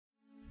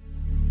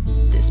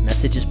This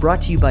message is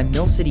brought to you by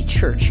Mill City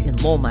Church in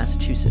Lowell,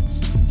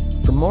 Massachusetts.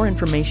 For more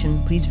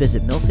information, please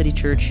visit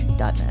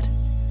millcitychurch.net.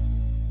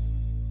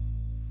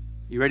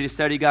 You ready to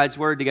study God's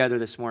Word together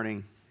this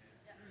morning?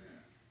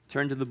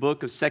 Turn to the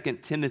book of 2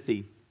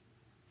 Timothy.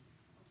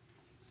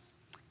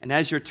 And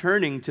as you're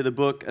turning to the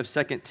book of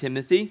 2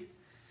 Timothy,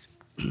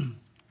 I'm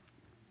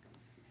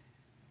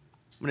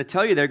going to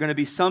tell you there are going to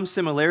be some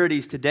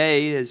similarities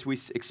today as we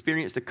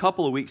experienced a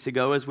couple of weeks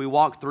ago as we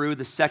walked through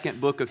the second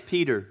book of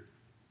Peter.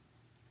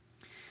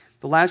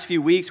 The last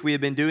few weeks we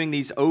have been doing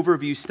these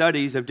overview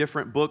studies of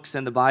different books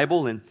in the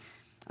Bible, and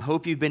I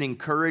hope you've been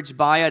encouraged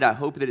by it. I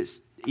hope that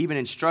it's even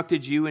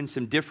instructed you in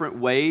some different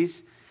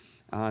ways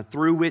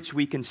through which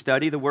we can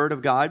study the Word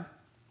of God.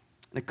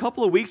 And a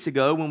couple of weeks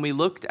ago when we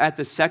looked at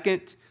the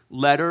second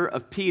letter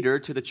of Peter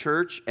to the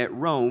church at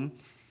Rome,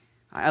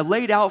 I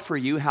laid out for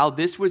you how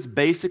this was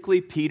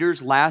basically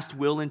Peter's last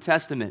will and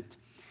testament,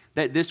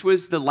 that this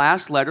was the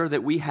last letter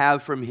that we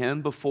have from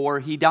him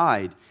before he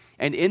died.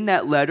 And in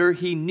that letter,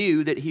 he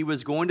knew that he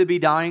was going to be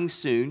dying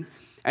soon,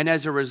 and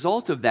as a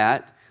result of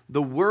that,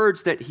 the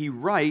words that he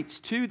writes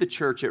to the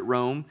church at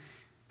Rome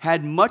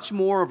had much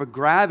more of a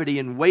gravity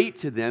and weight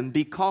to them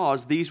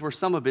because these were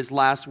some of his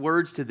last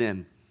words to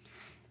them.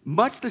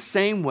 Much the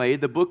same way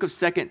the book of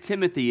 2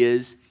 Timothy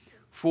is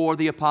for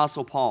the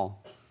Apostle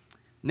Paul.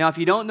 Now, if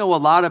you don't know a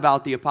lot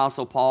about the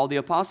Apostle Paul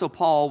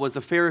was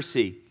a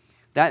Pharisee.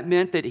 That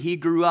meant that he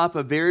grew up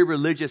a very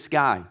religious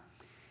guy.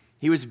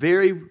 He was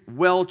very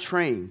well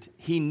trained.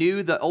 He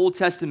knew the Old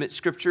Testament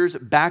scriptures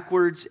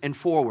backwards and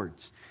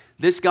forwards.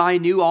 This guy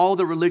knew all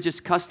the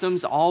religious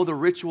customs, all the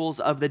rituals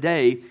of the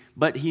day,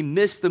 but he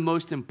missed the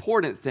most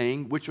important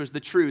thing, which was the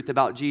truth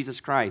about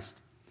Jesus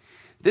Christ.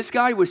 This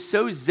guy was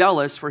so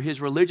zealous for his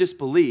religious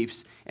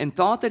beliefs and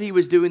thought that he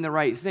was doing the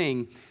right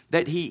thing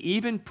that he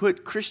even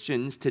put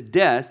Christians to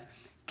death,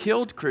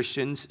 killed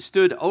Christians,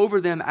 stood over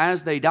them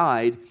as they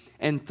died,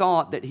 and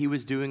thought that he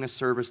was doing a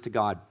service to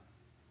God.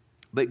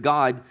 But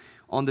God,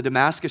 on the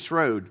Damascus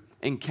Road,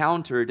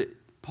 encountered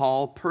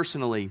Paul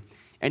personally,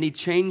 and he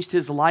changed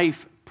his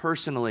life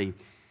personally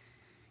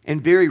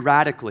and very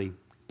radically.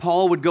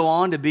 Paul would go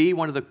on to be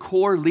one of the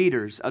core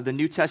leaders of the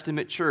New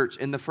Testament church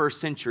in the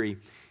first century.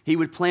 He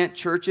would plant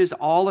churches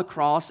all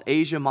across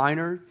Asia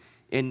Minor,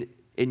 in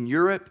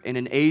Europe and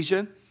in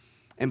Asia.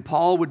 And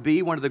Paul would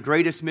be one of the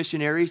greatest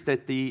missionaries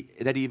that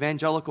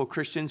evangelical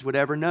Christians would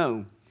ever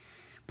know.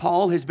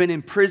 Paul has been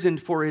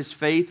imprisoned for his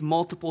faith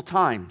multiple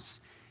times.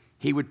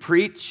 He would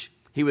preach.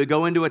 He would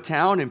go into a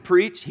town and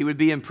preach. He would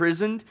be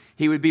imprisoned.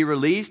 He would be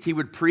released. He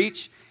would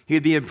preach. He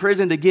would be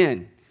imprisoned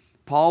again.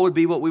 Paul would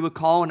be what we would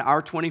call in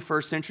our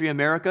 21st century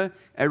America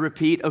a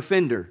repeat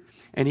offender.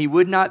 And he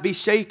would not be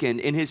shaken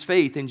in his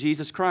faith in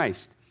Jesus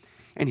Christ.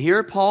 And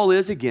here Paul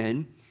is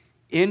again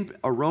in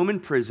a Roman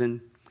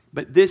prison,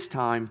 but this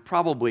time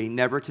probably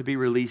never to be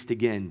released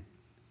again.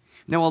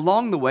 Now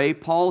along the way,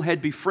 Paul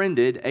had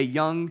befriended a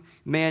young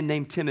man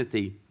named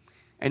Timothy.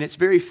 And it's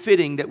very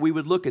fitting that we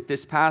would look at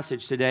this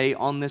passage today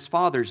on this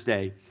Father's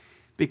Day,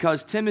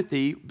 because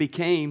Timothy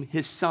became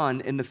his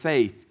son in the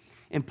faith.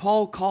 And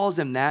Paul calls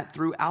him that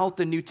throughout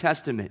the New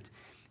Testament.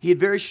 He had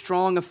very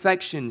strong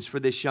affections for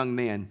this young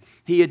man.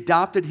 He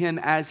adopted him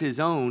as his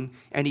own,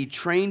 and he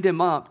trained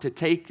him up to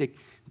take the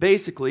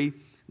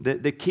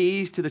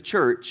keys to the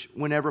church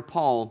whenever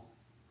Paul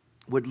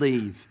would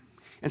leave.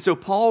 And so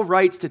Paul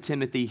writes to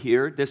Timothy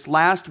here, this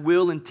last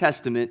will and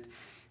testament,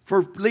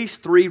 for at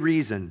least three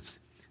reasons.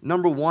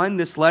 Number one,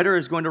 this letter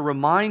is going to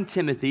remind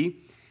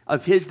Timothy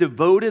of his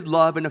devoted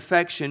love and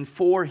affection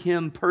for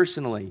him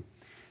personally.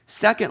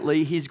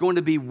 Secondly, he's going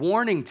to be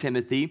warning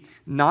Timothy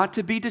not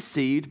to be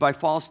deceived by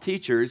false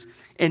teachers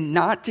and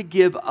not to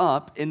give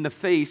up in the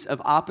face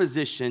of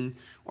opposition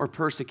or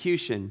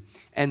persecution.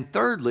 And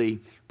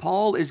thirdly,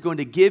 Paul is going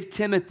to give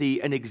Timothy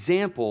an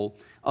example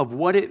of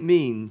what it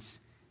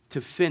means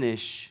to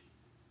finish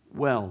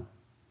well.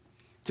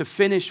 To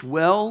finish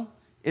well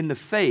in the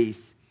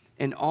faith,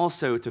 and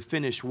also to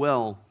finish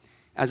well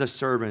as a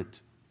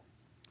servant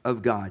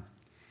of God.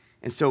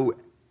 And so,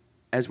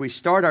 as we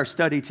start our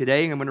study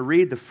today, I'm going to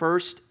read the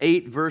first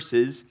 8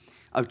 verses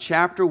of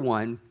chapter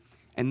 1,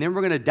 and then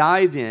we're going to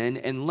dive in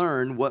and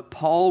learn what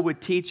Paul would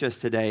teach us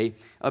today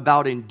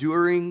about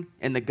enduring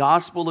in the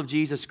gospel of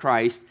Jesus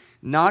Christ,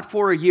 not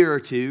for a year or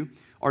two,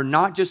 or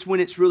not just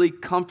when it's really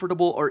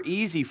comfortable or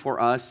easy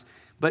for us,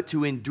 but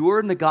to endure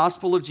in the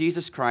gospel of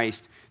Jesus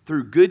Christ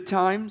through good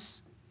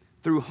times,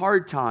 through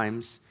hard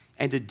times,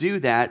 and to do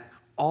that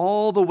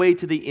all the way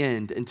to the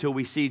end until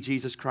we see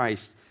Jesus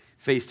Christ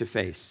face to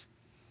face.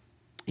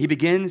 He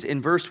begins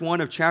in verse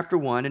 1 of chapter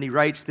 1, and he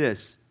writes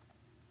this: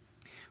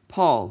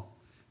 Paul,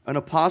 an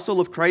apostle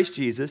of Christ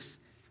Jesus,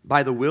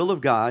 by the will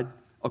of God,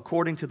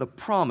 according to the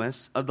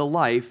promise of the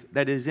life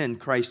that is in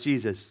Christ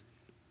Jesus.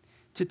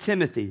 To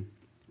Timothy,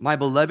 my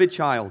beloved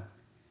child,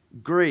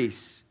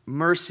 grace,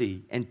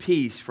 mercy, and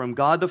peace from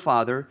God the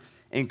Father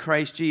and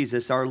Christ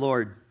Jesus our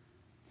Lord.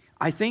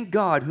 I thank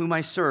God whom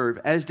I serve,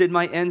 as did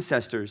my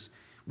ancestors,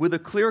 with a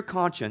clear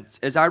conscience,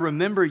 as I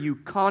remember you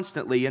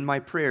constantly in my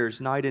prayers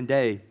night and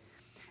day.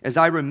 As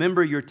I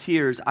remember your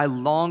tears, I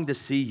long to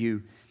see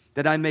you,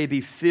 that I may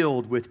be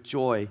filled with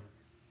joy.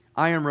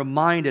 I am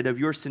reminded of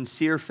your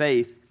sincere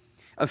faith,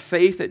 a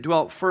faith that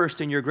dwelt first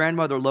in your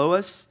grandmother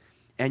Lois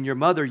and your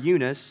mother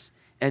Eunice,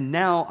 and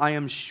now I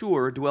am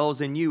sure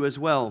dwells in you as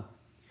well.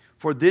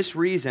 For this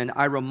reason,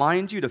 I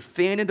remind you to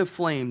fan into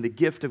flame the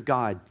gift of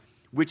God,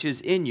 which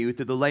is in you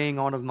through the laying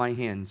on of my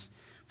hands.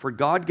 For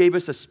God gave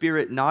us a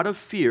spirit not of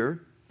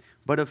fear,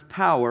 but of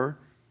power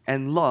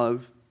and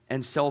love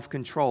and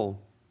self-control.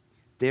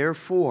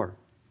 Therefore,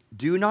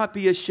 do not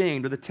be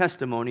ashamed of the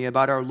testimony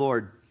about our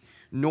Lord,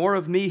 nor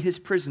of me, his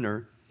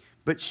prisoner,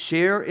 but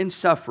share in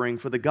suffering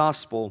for the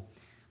gospel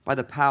by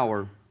the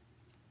power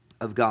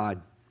of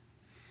God.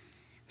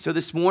 So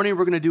this morning,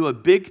 we're going to do a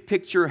big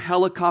picture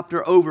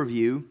helicopter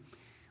overview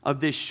of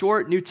this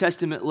short New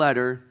Testament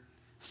letter,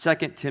 2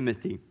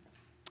 Timothy.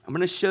 I'm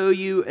going to show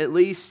you at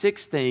least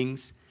 6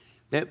 things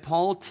that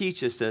Paul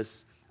teaches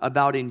us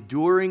about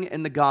enduring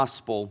in the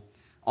gospel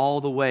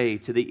all the way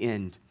to the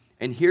end.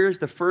 And here's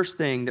the first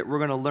thing that we're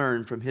going to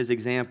learn from his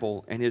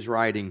example and his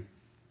writing.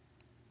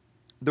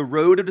 The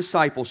road of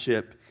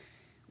discipleship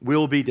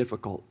will be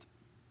difficult.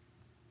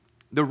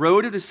 The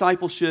road of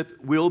discipleship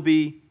will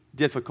be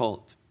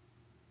difficult.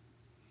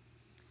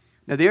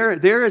 Now,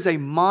 there is a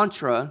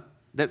mantra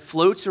that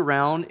floats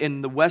around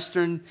in the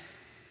western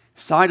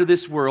side of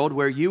this world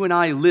where you and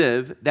I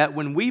live, that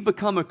when we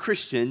become a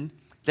Christian,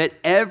 that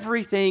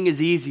everything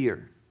is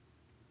easier,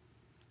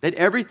 that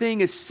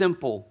everything is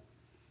simple,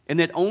 and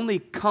that only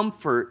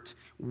comfort,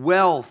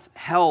 wealth,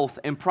 health,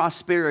 and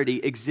prosperity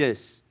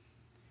exists.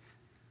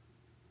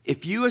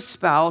 If you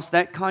espouse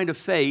that kind of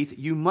faith,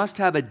 you must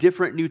have a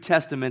different New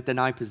Testament than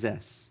I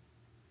possess.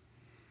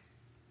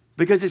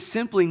 Because it's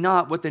simply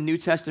not what the New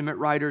Testament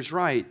writers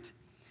write.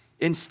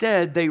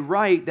 Instead, they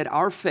write that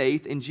our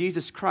faith in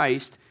Jesus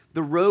Christ,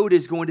 the road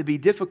is going to be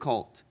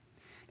difficult.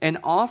 And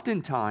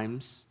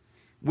oftentimes,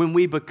 when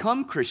we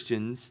become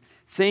Christians,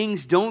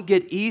 things don't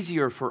get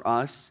easier for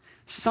us.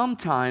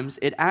 Sometimes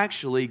it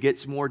actually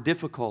gets more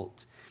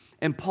difficult.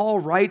 And Paul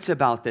writes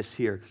about this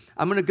here.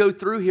 I'm going to go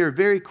through here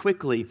very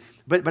quickly,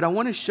 but I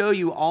want to show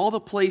you all the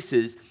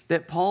places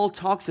that Paul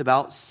talks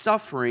about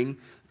suffering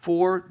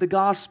for the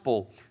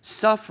gospel,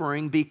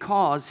 suffering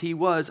because he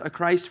was a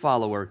Christ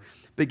follower.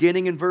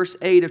 Beginning in verse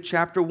 8 of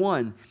chapter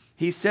 1,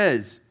 he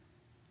says,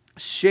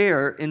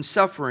 share in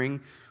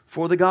suffering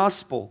for the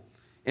gospel.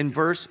 In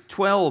verse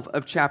 12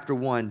 of chapter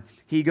 1,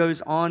 he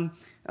goes on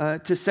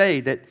to say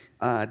that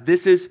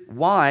this is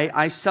why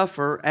I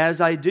suffer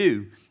as I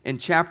do. In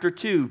chapter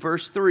 2,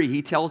 verse 3,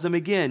 he tells them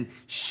again,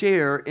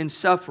 share in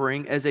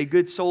suffering as a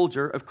good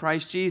soldier of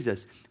Christ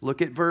Jesus.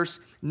 Look at verse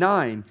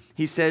 9.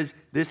 He says,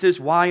 this is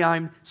why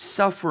I'm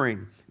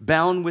suffering,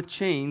 bound with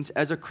chains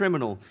as a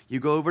criminal. You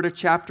go over to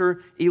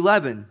chapter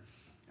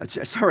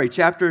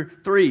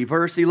 3,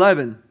 verse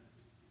 11.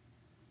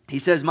 He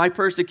says, my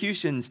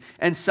persecutions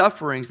and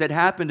sufferings that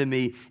happened to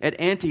me at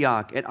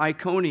Antioch, at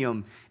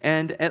Iconium,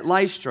 and at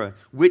Lystra,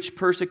 which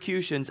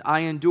persecutions I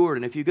endured.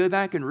 And if you go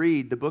back and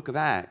read the book of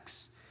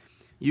Acts,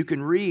 you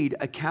can read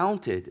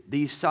accounted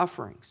these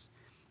sufferings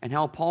and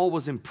how Paul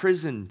was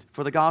imprisoned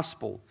for the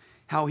gospel,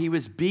 how he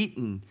was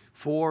beaten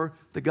for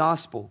the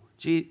gospel.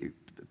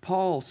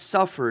 Paul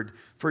suffered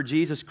for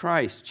Jesus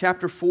Christ.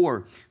 Chapter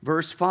 4,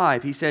 verse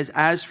 5, he says,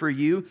 as for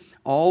you,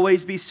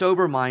 always be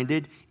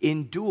sober-minded,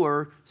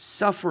 endure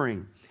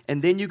suffering.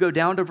 And then you go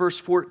down to verse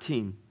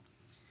 14.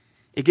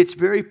 It gets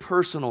very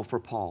personal for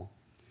Paul,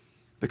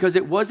 because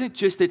it wasn't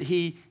just that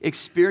he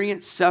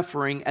experienced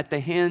suffering at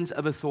the hands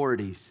of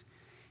authorities.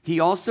 He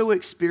also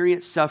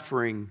experienced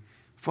suffering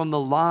from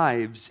the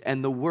lives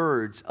and the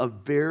words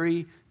of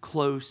very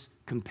close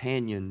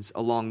companions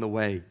along the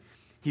way.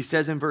 He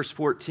says in verse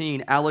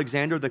 14,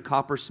 Alexander the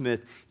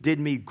coppersmith did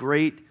me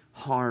great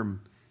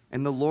harm,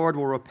 and the Lord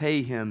will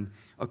repay him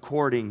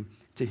according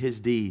to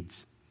his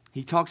deeds.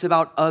 He talks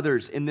about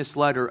others in this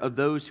letter of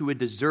those who had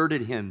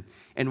deserted him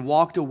and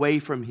walked away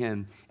from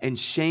him and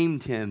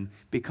shamed him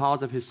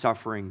because of his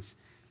sufferings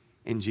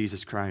in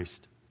Jesus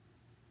Christ.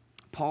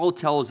 Paul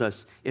tells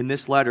us in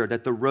this letter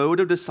that the road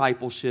of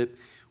discipleship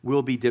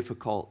will be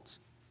difficult.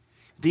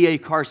 D.A.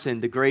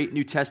 Carson, the great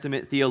New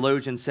Testament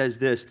theologian, says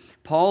this,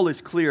 Paul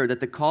is clear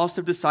that the cost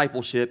of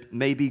discipleship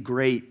may be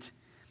great.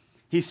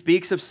 He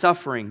speaks of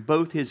suffering,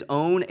 both his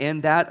own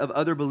and that of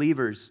other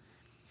believers.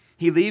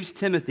 He leaves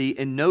Timothy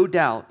in no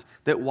doubt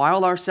that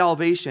while our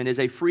salvation is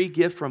a free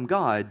gift from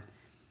God,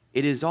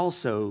 it is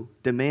also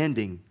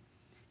demanding.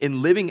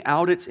 In living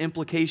out its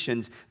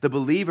implications, the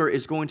believer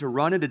is going to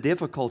run into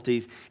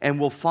difficulties and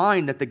will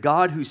find that the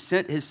God who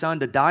sent his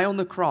Son to die on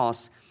the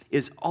cross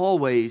is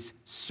always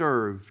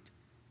served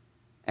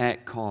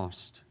at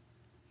cost.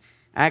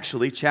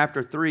 Actually,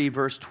 chapter 3,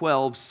 verse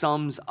 12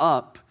 sums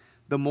up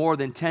the more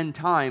than 10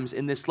 times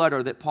in this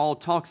letter that Paul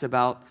talks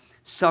about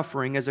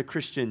suffering as a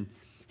Christian.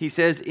 He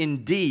says,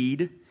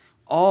 indeed,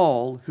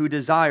 all who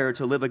desire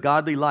to live a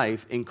godly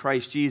life in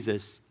Christ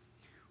Jesus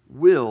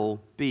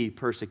will be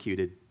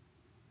persecuted.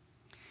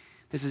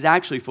 This is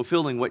actually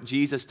fulfilling what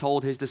Jesus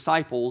told his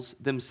disciples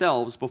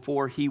themselves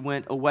before he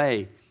went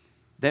away.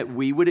 that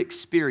we would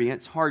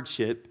experience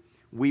hardship,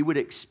 we would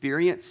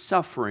experience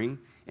suffering,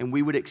 and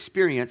we would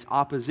experience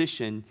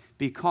opposition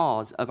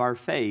because of our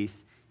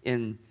faith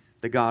in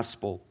the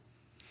gospel.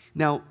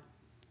 Now,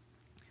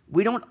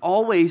 we don't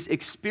always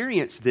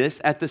experience this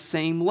at the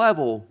same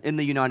level in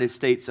the United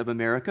States of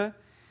America,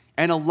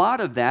 and a lot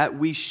of that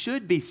we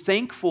should be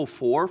thankful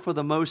for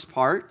the most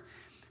part,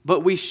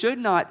 but we should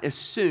not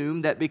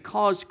assume that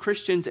because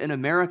Christians in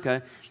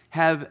America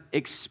have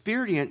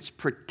experienced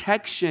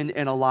protection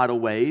in a lot of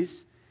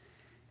ways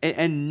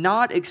and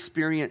not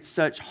experienced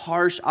such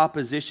harsh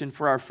opposition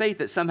for our faith,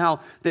 that somehow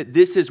that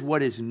this is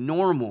what is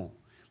normal.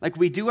 Like,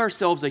 we do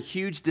ourselves a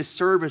huge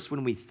disservice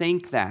when we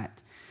think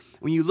that.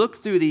 When you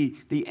look through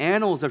the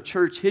annals of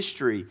church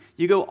history,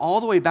 you go all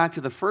the way back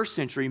to the first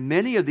century,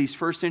 many of these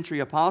first century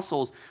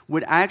apostles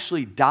would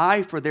actually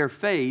die for their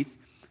faith,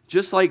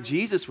 just like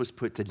Jesus was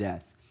put to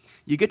death.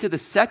 You get to the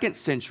second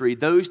century,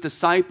 those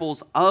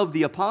disciples of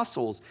the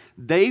apostles,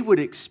 they would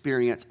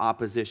experience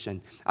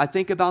opposition. I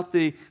think about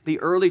the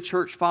early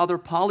church father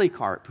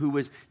Polycarp, who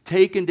was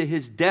taken to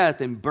his death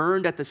and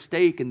burned at the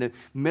stake in the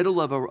middle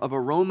of a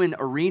Roman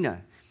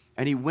arena.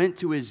 And he went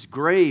to his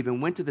grave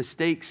and went to the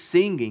stake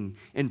singing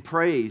in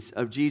praise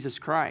of Jesus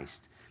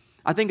Christ.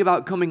 I think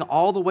about coming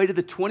all the way to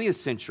the 20th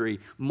century,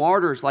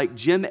 martyrs like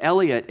Jim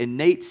Elliot and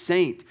Nate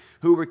Saint,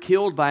 who were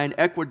killed by an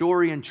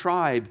Ecuadorian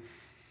tribe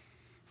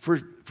for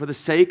the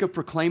sake of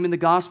proclaiming the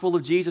gospel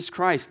of Jesus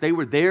Christ. They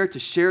were there to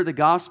share the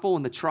gospel,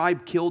 and the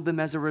tribe killed them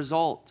as a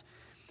result.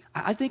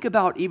 I think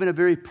about even a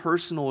very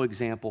personal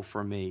example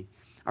for me.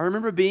 I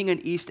remember being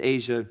in East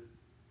Asia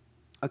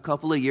a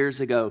couple of years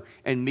ago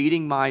and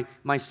meeting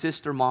my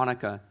sister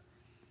Monica,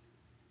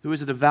 who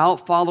was a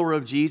devout follower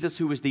of Jesus,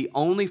 who was the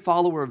only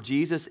follower of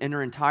Jesus in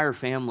her entire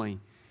family.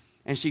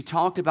 And she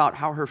talked about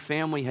how her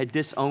family had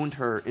disowned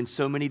her in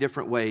so many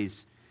different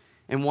ways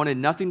and wanted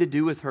nothing to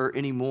do with her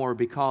anymore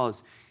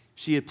because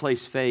she had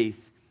placed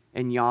faith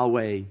in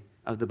Yahweh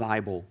of the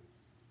Bible.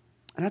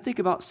 And I think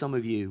about some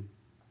of you.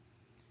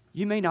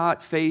 You may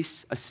not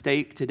face a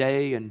stake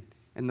today and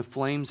the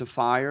flames of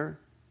fire.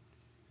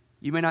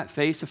 You may not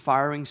face a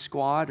firing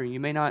squad, or you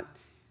may not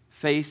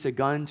face a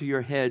gun to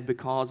your head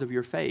because of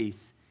your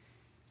faith.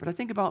 But I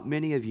think about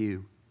many of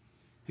you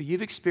who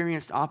you've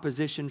experienced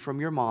opposition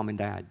from your mom and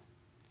dad.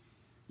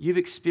 You've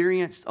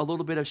experienced a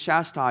little bit of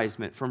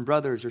chastisement from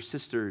brothers or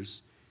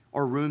sisters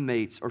or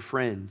roommates or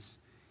friends.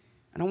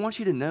 And I want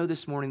you to know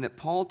this morning that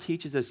Paul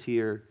teaches us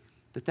here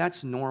that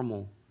that's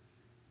normal.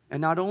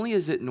 And not only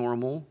is it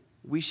normal,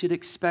 we should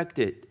expect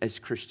it as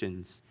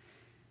Christians.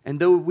 And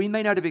though we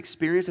may not have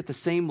experienced at the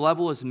same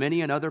level as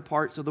many in other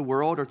parts of the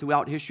world or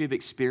throughout history have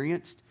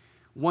experienced,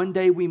 one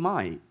day we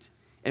might.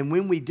 And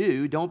when we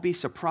do, don't be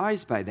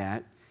surprised by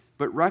that,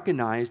 but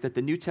recognize that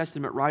the New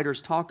Testament writers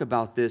talk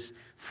about this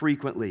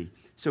frequently.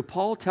 So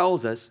Paul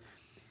tells us,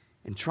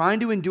 in trying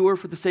to endure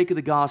for the sake of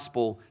the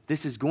gospel,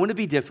 this is going to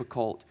be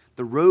difficult.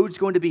 The road's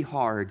going to be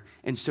hard,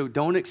 and so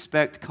don't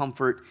expect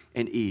comfort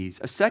and ease.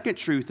 A second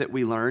truth that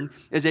we learn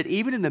is that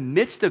even in the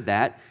midst of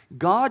that,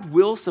 God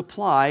will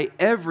supply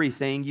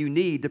everything you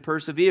need to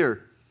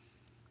persevere.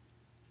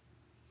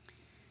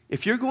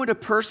 If you're going to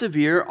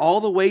persevere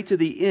all the way to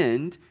the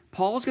end,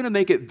 Paul's going to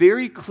make it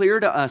very clear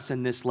to us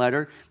in this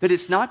letter that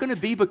it's not going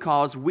to be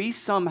because we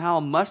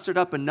somehow mustered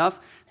up enough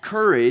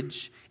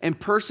courage and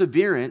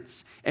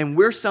perseverance and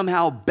we're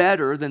somehow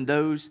better than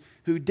those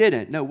who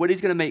didn't. No, what he's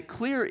going to make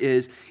clear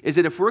is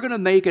that if we're going to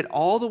make it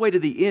all the way to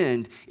the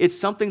end, it's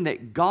something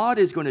that God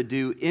is going to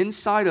do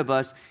inside of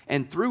us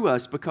and through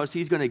us, because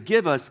he's going to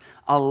give us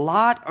a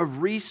lot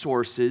of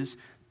resources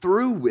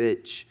through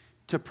which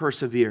to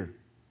persevere.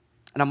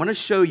 And I'm going to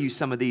show you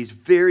some of these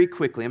very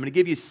quickly. I'm going to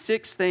give you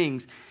 6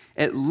 things,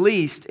 at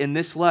least in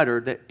this letter,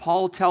 that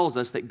Paul tells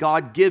us that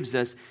God gives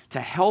us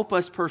to help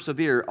us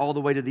persevere all the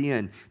way to the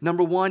end.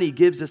 Number 1, he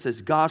gives us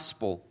his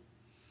gospel.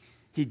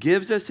 He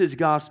gives us his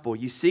gospel.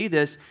 You see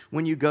this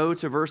when you go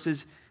to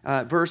verse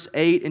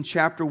 8 in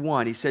chapter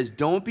 1. He says,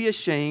 "Don't be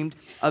ashamed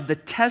of the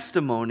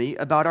testimony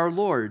about our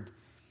Lord,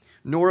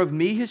 nor of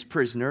me his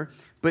prisoner,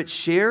 but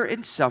share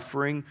in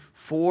suffering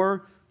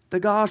for the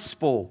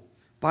gospel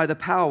by the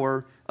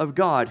power of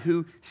God,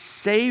 who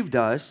saved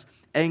us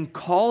and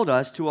called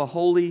us to a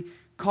holy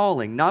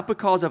calling, not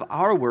because of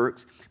our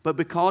works, but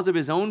because of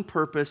his own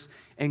purpose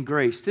and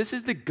grace." This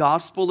is the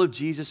gospel of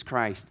Jesus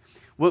Christ.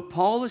 What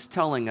Paul is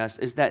telling us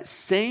is that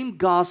same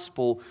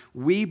gospel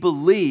we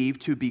believe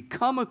to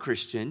become a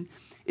Christian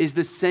is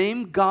the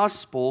same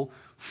gospel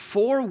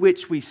for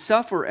which we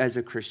suffer as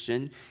a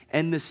Christian,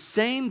 and the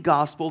same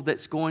gospel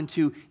that's going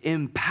to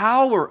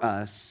empower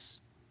us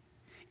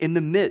in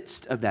the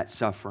midst of that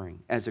suffering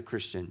as a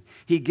Christian.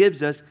 He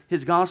gives us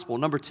his gospel.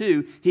 Number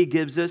 2, he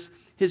gives us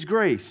his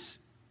grace.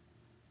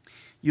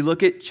 You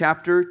look at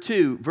chapter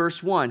 2,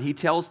 verse 1. He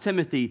tells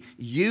Timothy,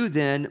 "You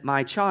then,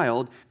 my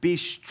child, be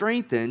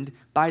strengthened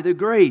by the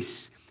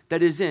grace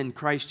that is in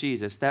Christ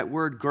Jesus." That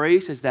word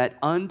grace is that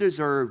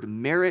undeserved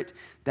merit,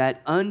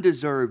 that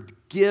undeserved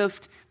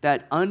gift,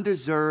 that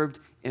undeserved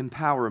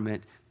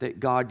empowerment that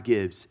God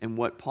gives. And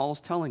what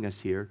Paul's telling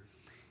us here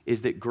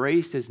is that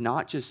grace is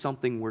not just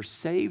something we're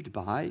saved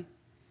by,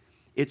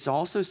 it's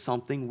also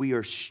something we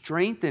are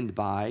strengthened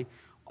by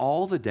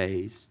all the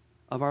days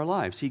of our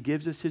lives. He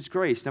gives us His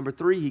grace. Number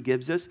 3, He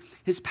gives us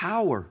His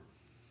power.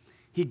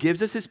 He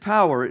gives us His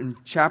power. In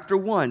chapter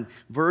 1,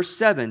 verse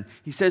 7,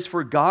 He says,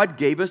 "For God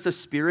gave us a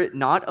spirit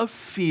not of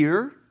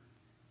fear,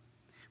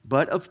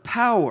 but of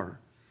power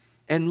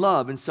and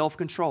love and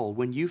self-control."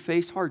 When you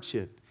face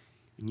hardship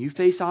and you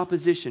face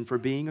opposition for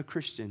being a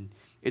Christian,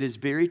 it is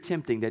very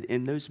tempting that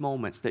in those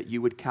moments that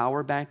you would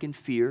cower back in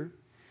fear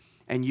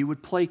and you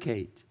would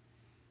placate,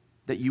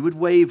 that you would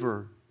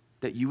waver,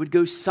 that you would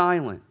go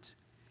silent.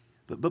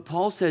 But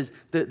Paul says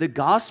that the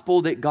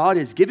gospel that God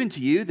has given to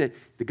you, that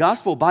the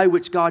gospel by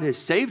which God has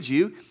saved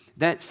you,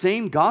 that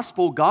same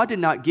gospel, God did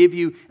not give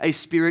you a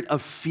spirit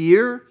of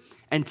fear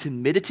and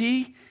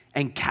timidity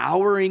and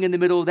cowering in the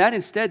middle of that.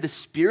 Instead, the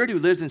Spirit who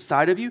lives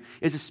inside of you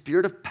is a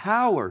spirit of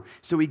power.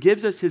 So He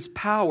gives us His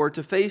power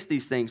to face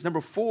these things.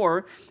 Number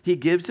 4, He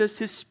gives us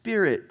His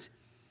Spirit.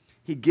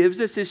 He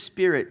gives us His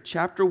Spirit.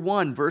 Chapter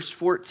 1, verse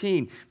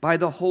 14. "By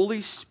the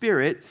Holy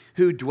Spirit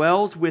who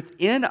dwells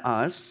within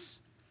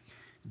us,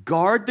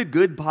 guard the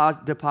good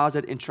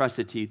deposit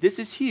entrusted to you." This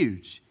is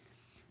huge.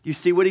 Do you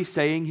see what He's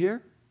saying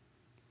here?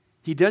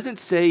 He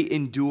doesn't say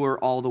endure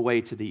all the way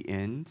to the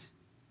end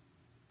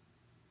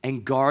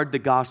and guard the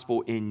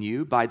gospel in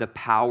you by the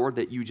power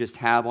that you just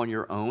have on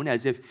your own,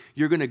 as if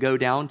you're going to go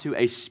down to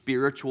a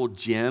spiritual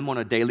gym on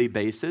a daily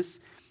basis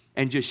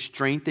and just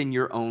strengthen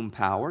your own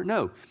power.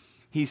 No,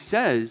 He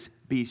says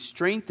be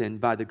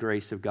strengthened by the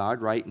grace of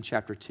God, right, in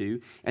chapter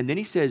 2. And then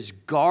He says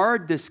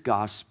guard this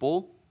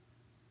gospel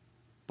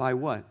by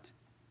what?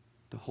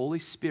 The Holy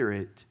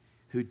Spirit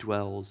who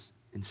dwells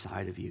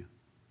inside of you.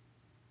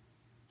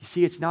 You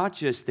see, it's not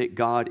just that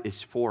God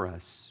is for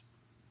us.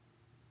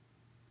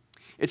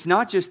 It's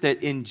not just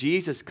that in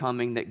Jesus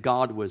coming that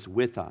God was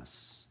with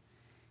us.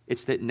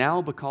 It's that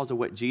now, because of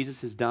what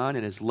Jesus has done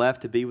and is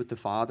left to be with the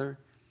Father,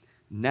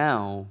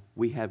 now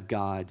we have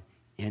God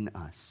in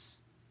us.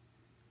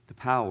 The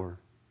power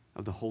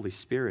of the Holy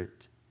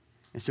Spirit.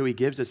 And so He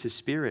gives us His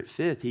Spirit.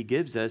 5th, He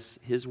gives us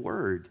His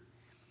Word.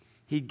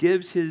 He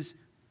gives His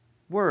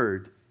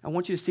Word. I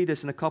want you to see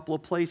this in a couple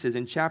of places.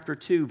 In chapter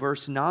 2,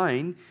 verse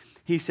 9,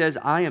 He says,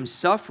 "I am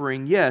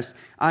suffering, yes,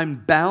 I'm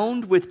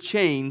bound with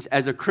chains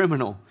as a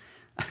criminal."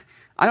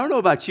 I don't know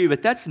about you,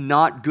 but that's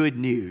not good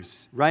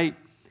news, right?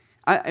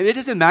 It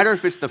doesn't matter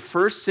if it's the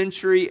 1st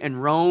century in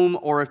Rome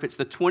or if it's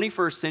the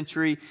 21st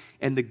century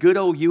in the good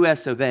old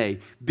US of A.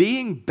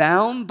 Being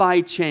bound by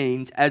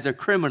chains as a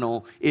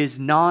criminal is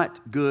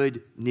not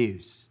good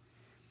news.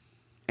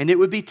 And it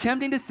would be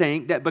tempting to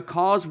think that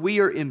because we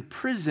are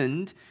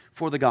imprisoned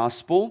for the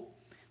gospel,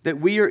 that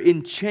we are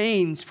in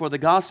chains for the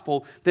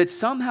gospel, that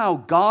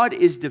somehow God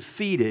is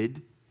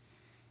defeated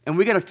and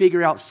we got to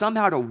figure out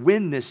somehow to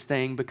win this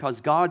thing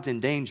because God's in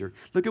danger.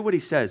 Look at what He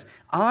says.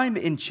 "I'm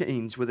in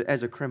chains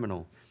as a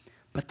criminal,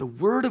 but the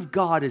Word of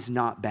God is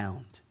not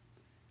bound."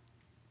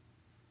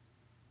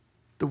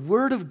 The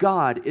Word of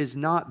God is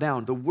not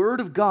bound. The Word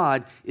of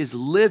God is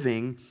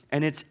living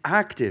and it's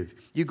active.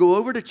 You go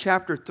over to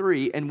chapter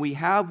 3 and we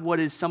have what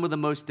is some of the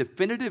most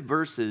definitive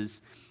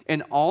verses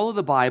in all of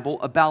the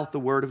Bible about the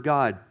Word of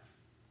God.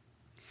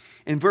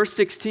 In verse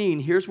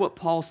 16, here's what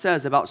Paul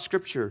says about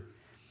Scripture.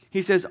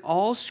 He says,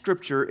 "All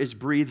Scripture is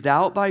breathed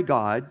out by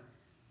God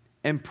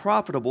and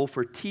profitable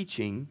for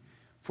teaching,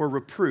 for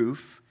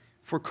reproof,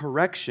 for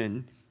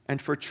correction, and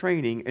for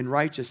training in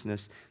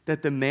righteousness,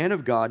 that the man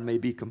of God may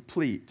be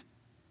complete,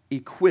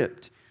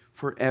 equipped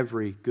for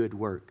every good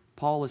work."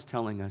 Paul is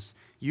telling us,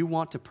 you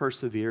want to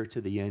persevere to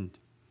the end.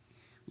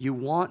 You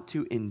want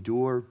to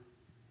endure.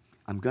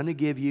 I'm going to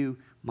give you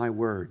my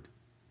word.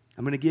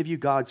 I'm going to give you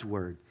God's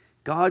word.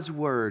 God's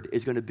word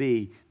is going to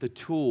be the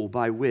tool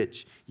by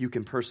which you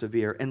can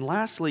persevere. And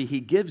lastly, He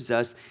gives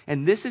us,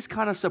 and this is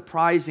kind of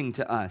surprising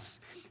to us,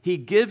 He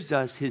gives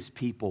us His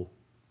people.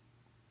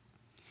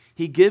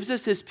 He gives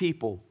us His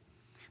people.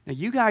 Now,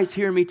 you guys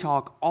hear me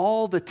talk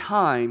all the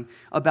time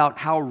about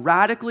how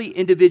radically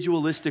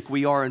individualistic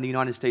we are in the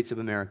United States of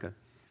America.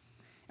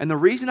 And the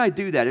reason I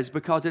do that is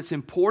because it's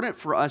important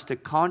for us to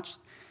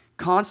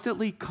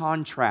constantly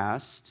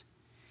contrast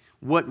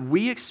what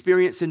we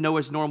experience and know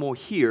as normal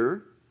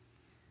here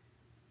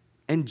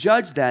and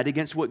judge that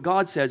against what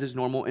God says is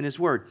normal in His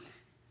Word.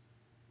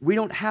 We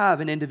don't have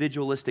an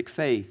individualistic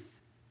faith.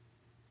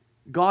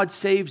 God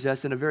saves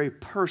us in a very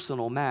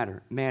personal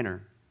manner.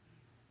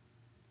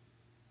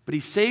 But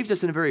He saves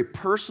us in a very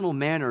personal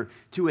manner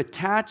to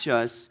attach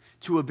us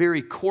to a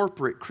very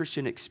corporate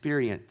Christian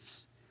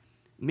experience,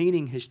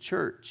 meaning His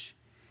church.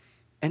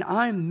 And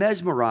I'm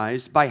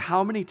mesmerized by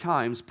how many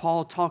times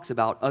Paul talks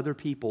about other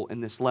people in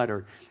this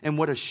letter and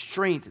what a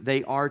strength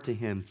they are to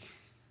him.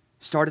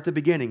 Start at the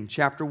beginning,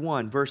 chapter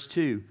 1, verse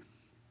 2.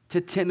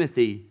 "To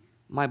Timothy,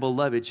 my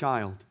beloved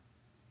child."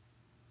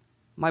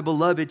 My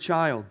beloved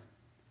child.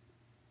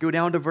 Go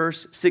down to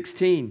verse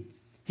 16.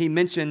 He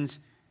mentions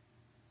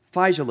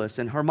Phygelus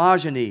and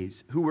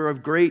Hermogenes, who were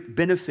of great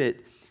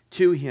benefit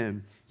to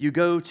him. You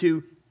go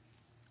to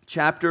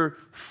chapter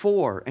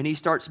 4, and he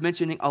starts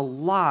mentioning a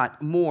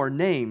lot more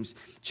names.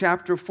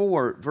 Chapter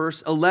 4,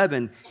 verse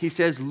 11, he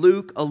says,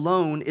 Luke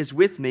alone is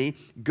with me.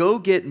 Go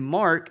get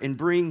Mark and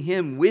bring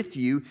him with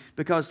you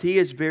because he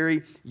is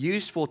very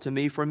useful to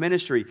me for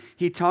ministry.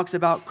 He talks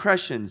about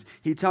Crescens.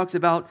 He talks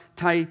about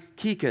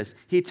Tychicus.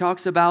 He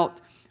talks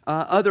about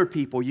other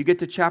people. You get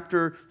to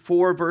chapter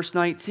 4, verse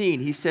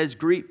 19. He says,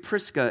 greet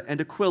Prisca and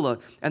Aquila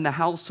and the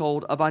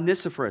household of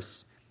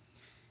Onesiphorus.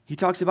 He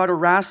talks about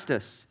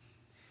Erastus.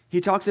 He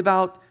talks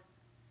about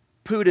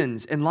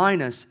Pudens and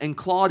Linus and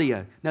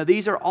Claudia. Now,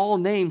 these are all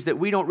names that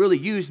we don't really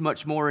use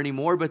much more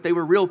anymore, but they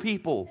were real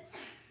people.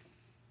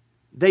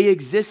 They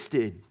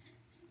existed,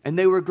 and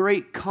they were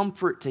great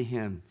comfort to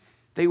him.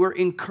 They were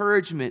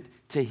encouragement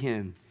to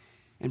him.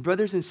 And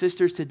brothers and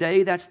sisters,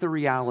 today that's the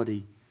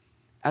reality.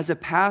 As a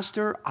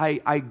pastor,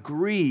 I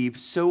grieve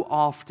so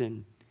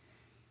often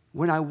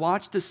when I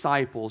watch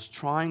disciples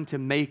trying to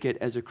make it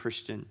as a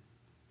Christian.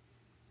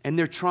 And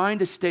they're trying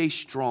to stay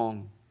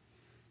strong.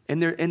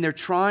 And they're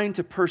trying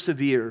to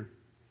persevere.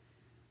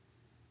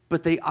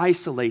 But they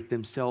isolate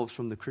themselves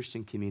from the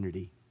Christian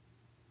community.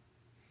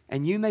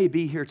 And you may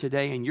be here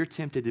today and you're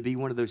tempted to be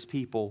one of those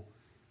people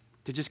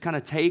to just kind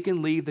of take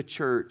and leave the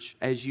church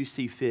as you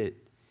see fit.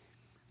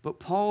 But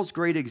Paul's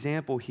great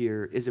example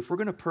here is if we're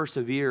going to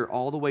persevere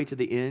all the way to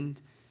the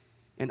end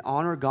and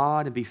honor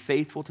God and be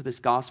faithful to this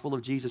gospel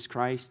of Jesus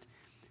Christ,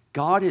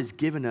 God has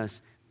given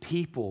us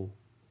people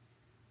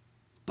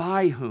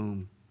by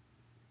whom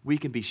we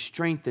can be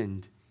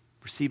strengthened,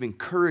 receive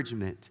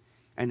encouragement,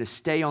 and to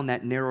stay on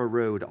that narrow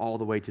road all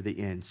the way to the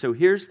end. So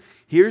here's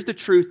the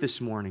truth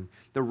this morning.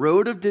 The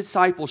road of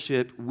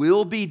discipleship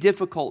will be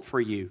difficult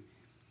for you,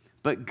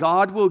 but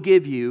God will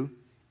give you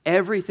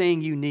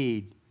everything you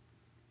need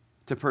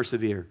to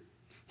persevere.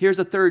 Here's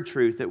a third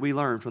truth that we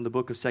learn from the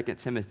book of 2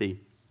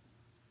 Timothy.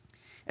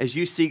 As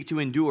you seek to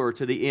endure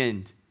to the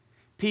end,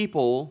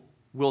 people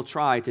will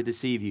try to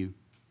deceive you.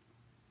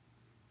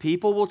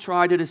 People will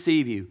try to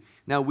deceive you.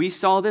 Now, we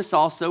saw this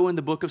also in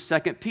the book of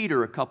 2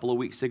 Peter a couple of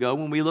weeks ago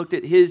when we looked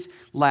at his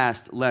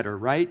last letter,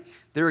 right?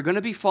 There are going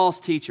to be false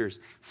teachers.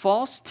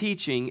 False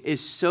teaching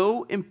is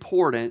so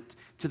important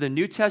to the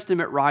New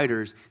Testament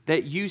writers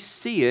that you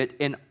see it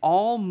in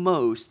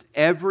almost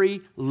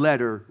every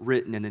letter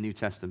written in the New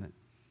Testament.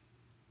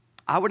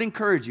 I would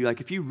encourage you,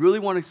 if you really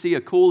want to see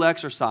a cool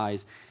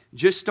exercise,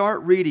 just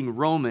start reading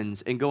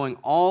Romans and going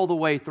all the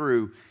way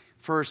through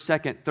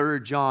 1st, 2nd,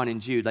 3rd John,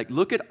 and Jude.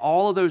 Look at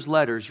all of those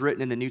letters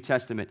written in the New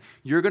Testament.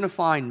 You're going to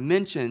find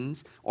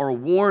mentions or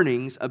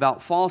warnings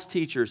about false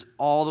teachers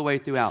all the way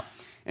throughout.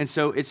 And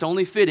so it's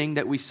only fitting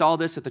that we saw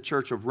this at the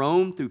church of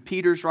Rome through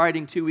Peter's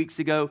writing 2 weeks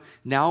ago.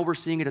 Now we're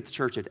seeing it at the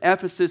church at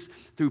Ephesus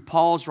through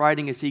Paul's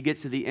writing as he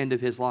gets to the end of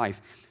his life.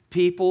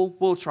 People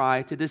will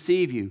try to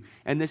deceive you.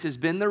 And this has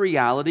been the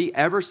reality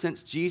ever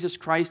since Jesus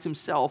Christ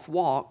himself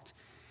walked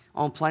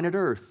on planet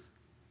Earth.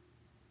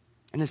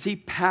 And as he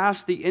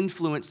passed the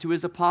influence to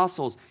his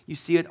apostles, you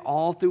see it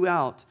all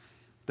throughout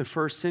the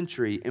first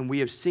century, and we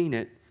have seen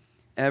it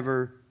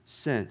ever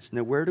since.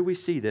 Now, where do we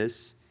see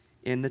this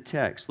in the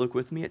text? Look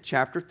with me at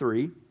chapter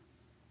 3,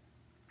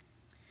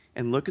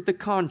 and look at the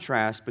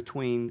contrast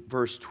between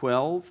verse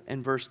 12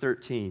 and verse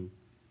 13.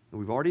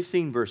 We've already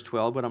seen verse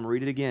 12, but I'm going to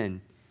read it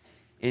again.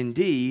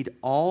 Indeed,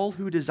 all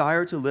who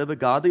desire to live a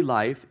godly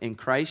life in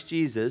Christ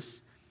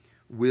Jesus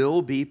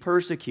will be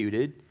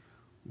persecuted,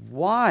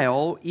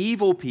 while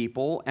evil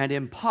people and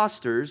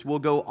impostors will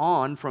go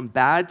on from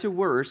bad to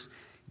worse,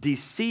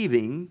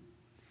 deceiving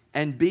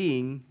and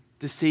being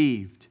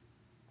deceived.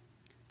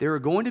 There are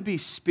going to be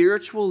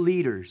spiritual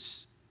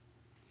leaders.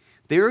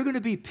 There are going to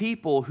be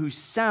people who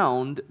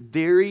sound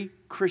very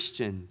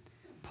Christian,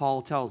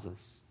 Paul tells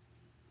us.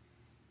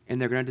 And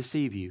they're going to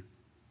deceive you.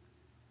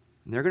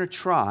 And they're going to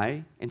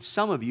try, and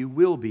some of you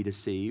will be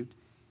deceived.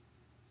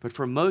 But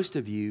for most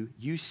of you,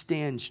 you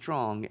stand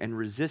strong and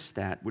resist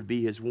that, would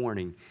be his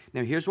warning.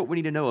 Now, here's what we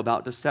need to know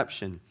about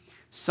deception.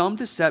 Some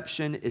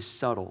deception is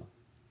subtle.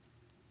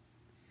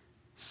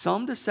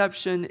 Some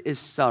deception is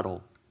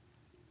subtle.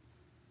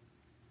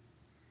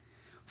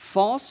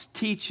 False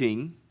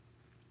teaching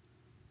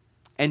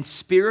and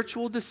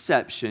spiritual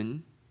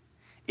deception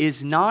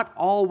is not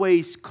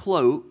always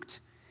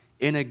cloaked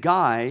in a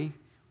guy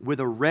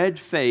with a red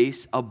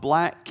face, a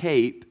black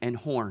cape, and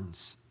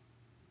horns.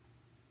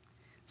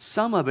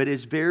 Some of it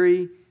is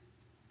very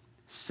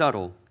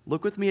subtle.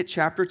 Look with me at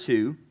chapter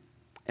 2,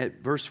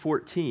 at verse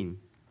 14.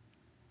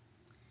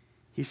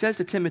 He says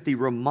to Timothy,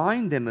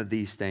 remind them of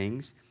these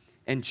things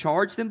and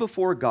charge them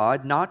before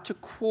God not to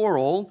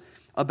quarrel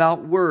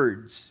about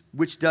words,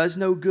 which does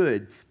no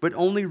good, but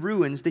only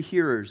ruins the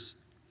hearers.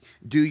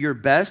 Do your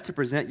best to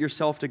present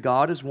yourself to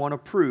God as one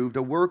approved,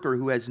 a worker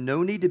who has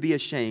no need to be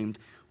ashamed,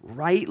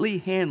 rightly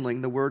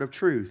handling the word of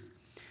truth.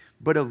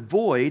 But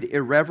avoid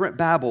irreverent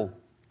babble,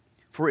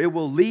 for it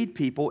will lead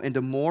people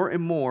into more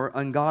and more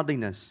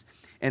ungodliness,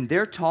 and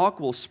their talk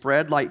will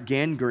spread like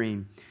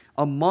gangrene.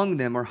 Among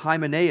them are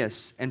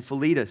Hymenaeus and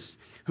Philetus,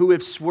 who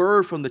have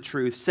swerved from the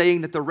truth, saying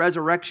that the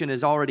resurrection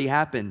has already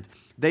happened.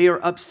 They are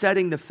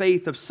upsetting the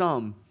faith of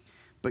some.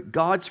 But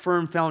God's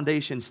firm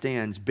foundation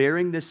stands,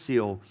 bearing this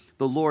seal.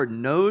 The Lord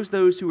knows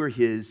those who are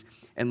his,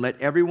 and let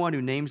everyone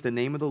who names the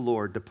name of the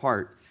Lord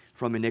depart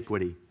from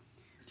iniquity. Do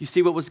you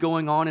see what was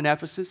going on in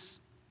Ephesus?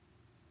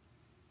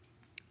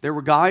 There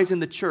were guys in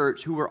the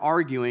church who were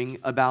arguing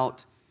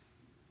about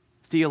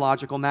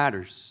theological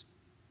matters.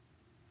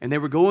 And they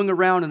were going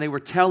around and they were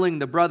telling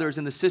the brothers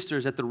and the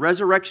sisters that the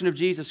resurrection of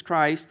Jesus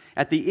Christ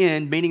at the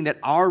end, meaning that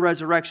our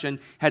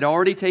resurrection had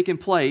already taken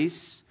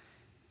place.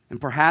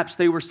 And perhaps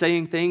they were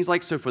saying things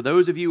like, so for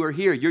those of you who are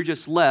here, you're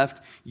just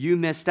left, you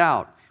missed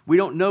out. We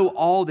don't know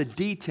all the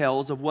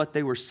details of what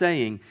they were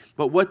saying,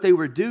 but what they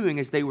were doing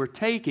is they were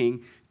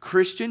taking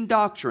Christian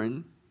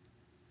doctrine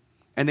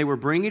and they were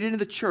bringing it into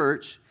the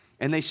church,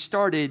 and they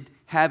started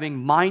having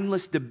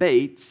mindless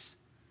debates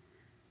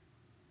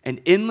and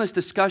endless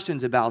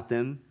discussions about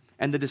them,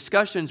 and the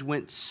discussions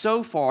went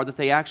so far that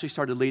they actually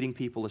started leading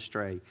people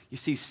astray. You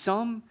see,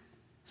 some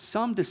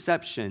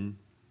deception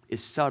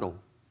is subtle.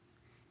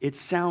 It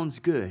sounds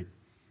good.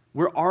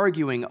 We're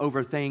arguing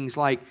over things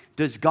like,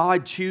 does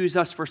God choose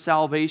us for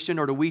salvation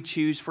or do we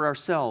choose for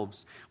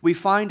ourselves? We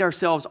find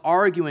ourselves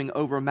arguing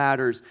over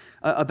matters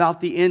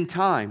about the end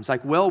times.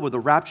 Like, well, will the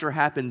rapture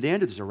happen then?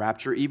 Does a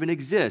rapture even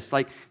exist?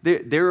 Like,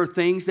 there are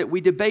things that we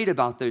debate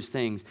about those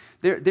things.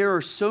 There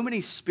are so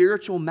many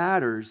spiritual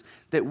matters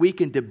that we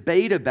can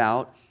debate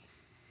about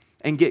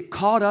and get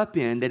caught up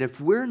in that if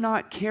we're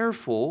not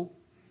careful,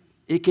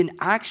 it can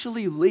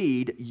actually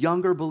lead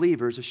younger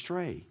believers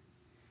astray.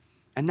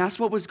 And that's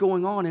what was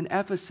going on in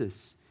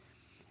Ephesus.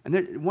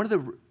 And one of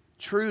the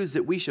truths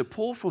that we should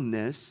pull from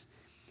this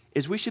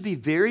is we should be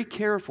very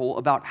careful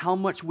about how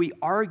much we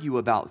argue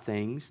about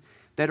things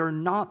that are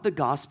not the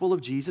gospel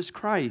of Jesus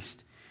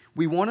Christ.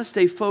 We want to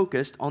stay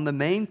focused on the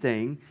main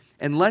thing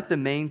and let the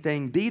main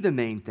thing be the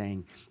main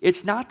thing.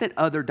 It's not that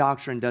other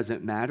doctrine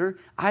doesn't matter.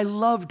 I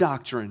love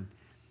doctrine.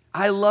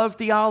 I love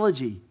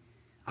theology.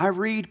 I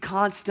read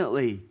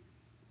constantly.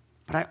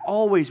 But I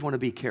always want to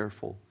be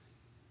careful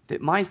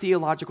that my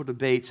theological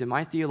debates and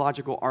my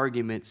theological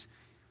arguments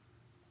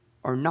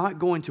are not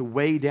going to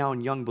weigh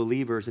down young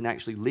believers and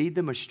actually lead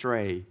them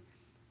astray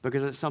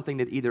because it's something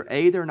that either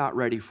A, they're not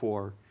ready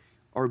for,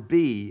 or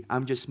B,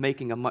 I'm just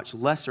making a much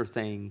lesser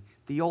thing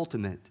the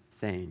ultimate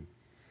thing.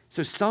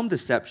 So some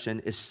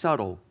deception is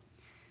subtle.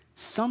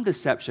 Some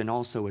deception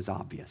also is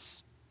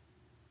obvious.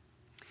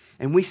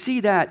 And we see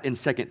that in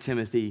 2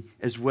 Timothy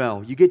as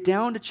well. You get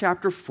down to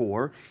chapter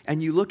 4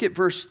 and you look at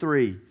verse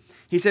 3.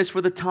 He says,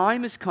 "For the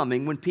time is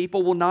coming when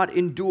people will not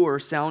endure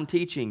sound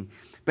teaching,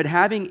 but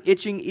having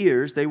itching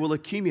ears, they will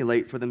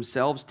accumulate for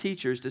themselves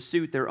teachers to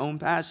suit their own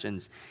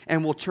passions,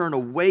 and will turn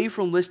away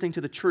from listening to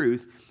the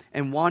truth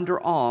and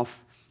wander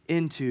off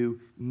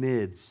into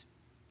myths."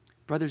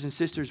 Brothers and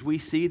sisters, we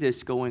see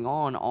this going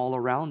on all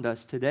around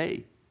us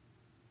today.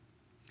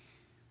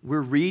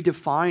 We're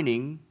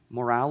redefining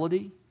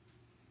morality.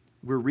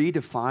 We're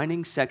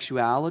redefining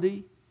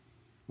sexuality.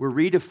 We're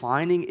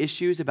redefining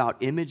issues about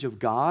image of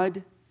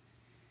God.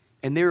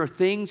 And there are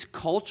things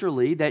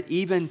culturally that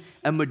even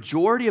a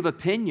majority of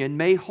opinion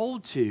may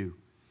hold to.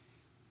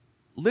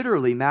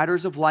 Literally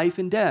matters of life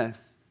and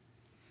death.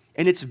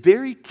 And it's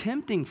very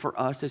tempting for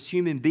us as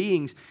human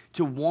beings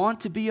to want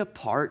to be a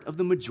part of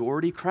the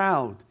majority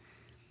crowd.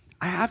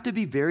 I have to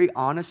be very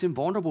honest and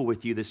vulnerable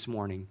with you this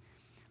morning.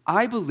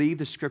 I believe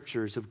the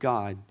scriptures of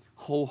God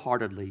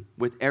wholeheartedly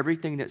with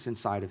everything that's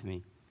inside of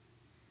me.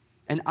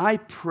 And I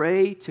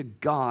pray to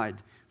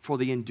God for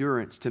the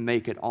endurance to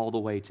make it all the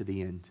way to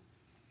the end.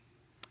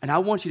 And I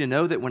want you to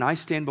know that when I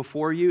stand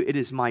before you, it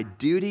is my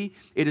duty,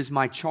 it is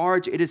my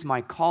charge, it is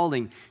my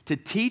calling to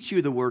teach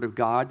you the Word of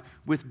God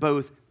with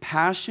both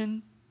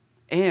passion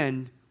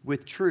and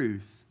with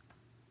truth.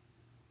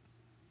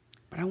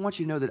 But I want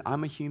you to know that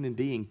I'm a human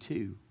being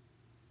too.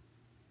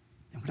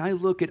 And when I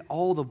look at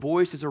all the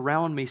voices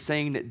around me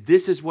saying that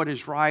this is what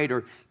is right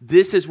or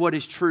this is what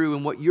is true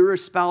and what you're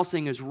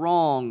espousing is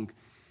wrong,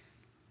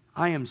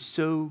 I am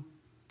so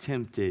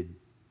tempted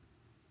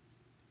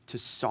to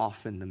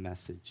soften the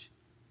message.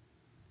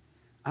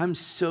 I'm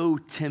so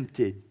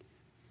tempted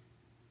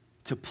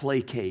to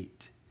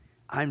placate.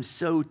 I'm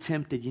so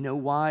tempted. You know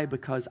why?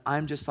 Because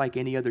I'm just like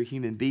any other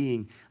human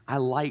being. I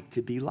like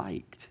to be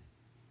liked.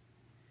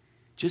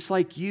 Just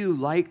like you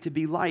like to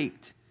be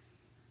liked.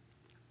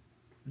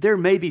 There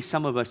may be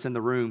some of us in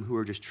the room who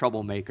are just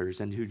troublemakers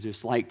and who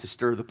just like to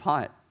stir the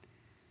pot.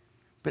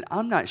 But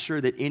I'm not sure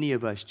that any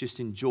of us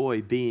just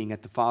enjoy being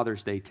at the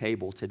Father's Day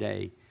table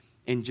today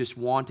and just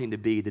wanting to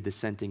be the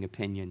dissenting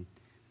opinion.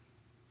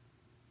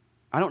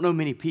 I don't know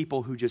many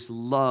people who just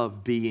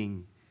love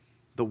being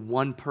the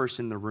one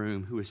person in the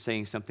room who is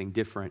saying something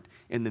different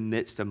in the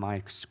midst of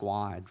my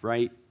squad,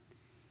 right?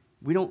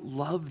 We don't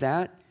love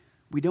that.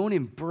 We don't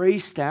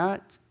embrace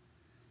that.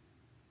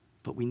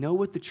 But we know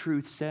what the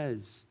truth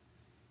says.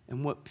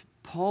 And what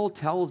Paul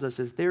tells us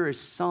is there is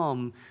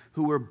some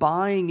who are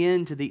buying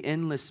into the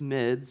endless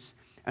myths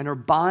and are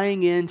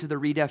buying into the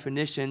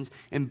redefinitions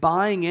and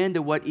buying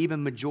into what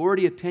even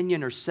majority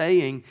opinion are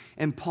saying.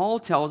 And Paul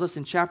tells us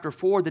in chapter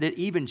 4 that it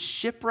even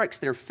shipwrecks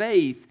their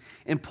faith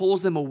and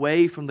pulls them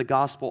away from the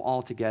gospel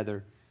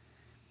altogether.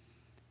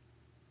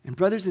 And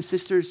brothers and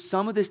sisters,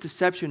 some of this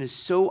deception is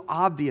so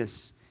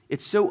obvious.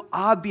 It's so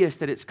obvious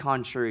that it's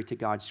contrary to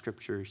God's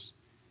scriptures.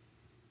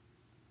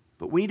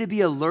 But we need to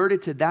be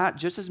alerted to that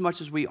just as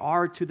much as we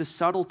are to the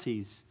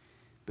subtleties.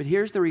 But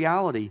here's the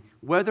reality.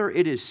 Whether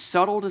it is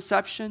subtle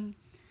deception,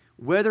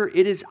 whether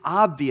it is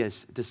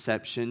obvious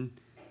deception,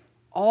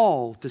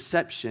 all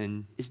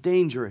deception is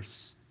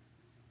dangerous.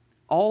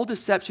 All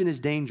deception is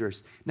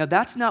dangerous. Now,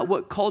 that's not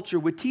what culture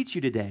would teach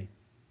you today.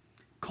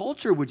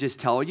 Culture would just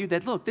tell you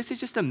that, look, this is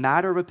just a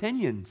matter of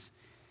opinions.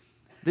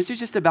 This is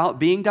just about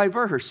being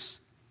diverse.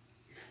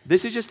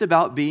 This is just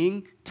about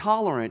being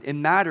tolerant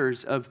in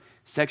matters of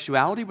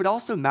sexuality, but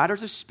also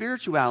matters of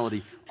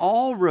spirituality.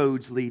 All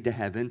roads lead to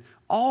heaven.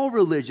 All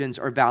religions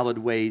are valid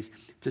ways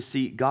to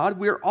seek God.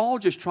 We're all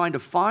just trying to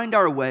find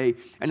our way,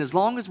 and as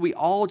long as we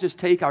all just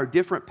take our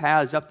different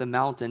paths up the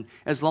mountain,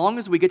 as long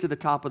as we get to the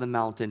top of the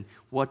mountain,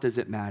 what does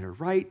it matter,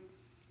 right?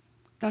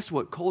 That's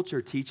what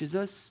culture teaches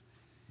us.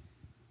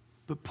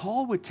 But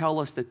Paul would tell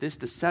us that this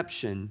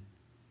deception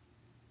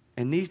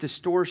and these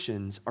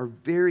distortions are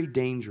very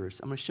dangerous.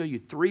 I'm going to show you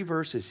 3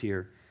 verses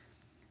here.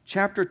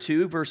 Chapter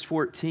 2, verse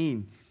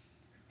 14.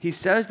 He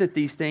says that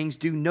these things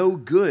do no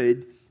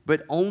good,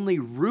 but only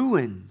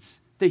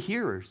ruins the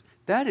hearers.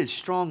 That is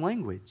strong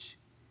language.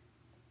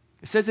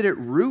 It says that it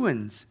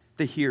ruins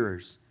the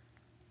hearers.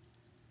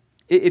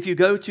 If you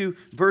go to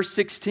verse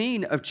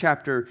 16 of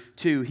chapter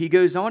 2, he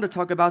goes on to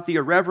talk about the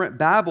irreverent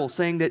babble,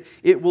 saying that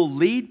it will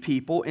lead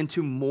people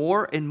into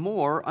more and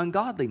more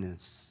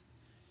ungodliness.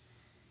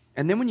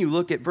 And then when you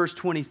look at verse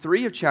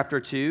 23 of chapter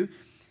 2,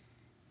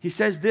 he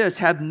says this,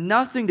 have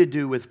nothing to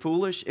do with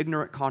foolish,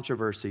 ignorant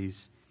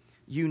controversies.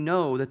 You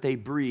know that they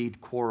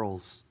breed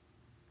quarrels.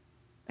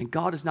 And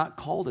God has not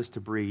called us to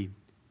breed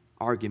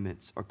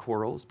arguments or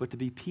quarrels, but to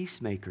be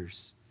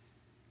peacemakers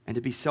and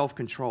to be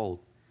self-controlled.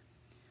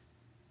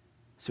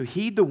 So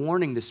heed the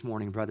warning this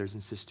morning, brothers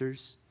and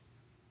sisters.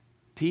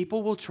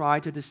 People will try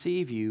to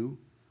deceive you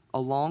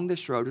along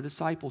this road to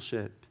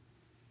discipleship.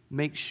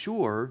 Make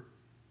sure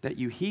that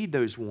you heed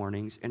those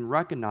warnings and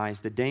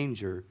recognize the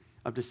danger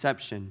of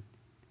deception.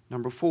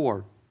 Number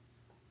 4,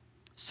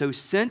 so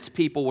since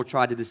people will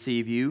try to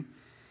deceive you,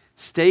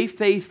 stay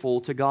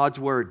faithful to God's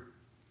word.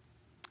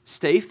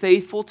 Stay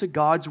faithful to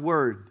God's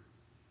word.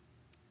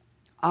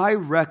 I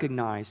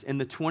recognize in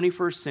the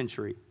 21st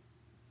century,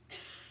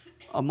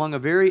 among a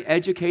very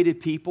educated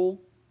people,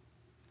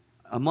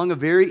 among a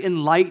very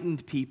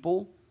enlightened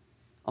people,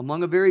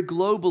 among a very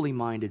globally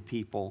minded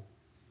people,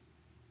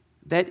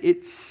 that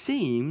it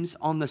seems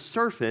on the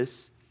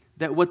surface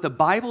that what the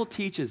Bible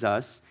teaches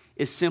us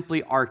is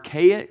simply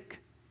archaic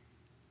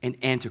and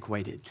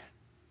antiquated.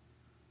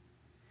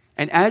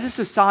 And as a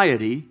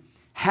society,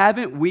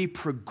 haven't we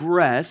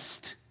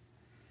progressed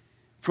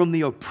from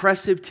the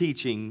oppressive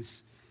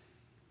teachings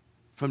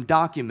from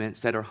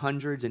documents that are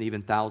hundreds and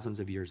even thousands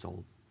of years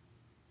old?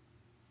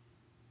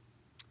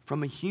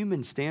 From a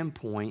human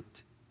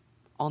standpoint,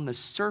 on the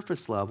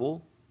surface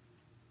level,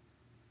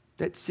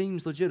 that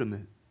seems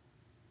legitimate.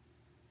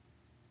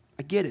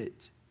 I get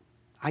it.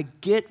 I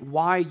get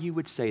why you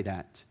would say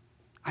that.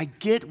 I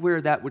get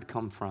where that would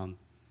come from.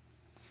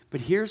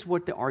 But here's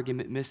what the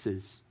argument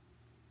misses.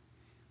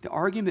 The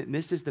argument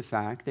misses the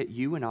fact that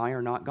you and I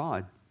are not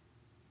God.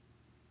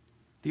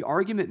 The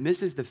argument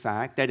misses the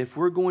fact that if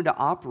we're going to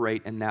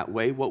operate in that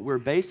way, what we're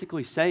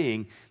basically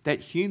saying that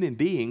human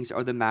beings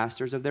are the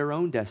masters of their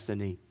own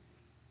destiny.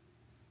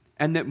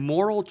 And that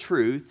moral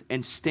truth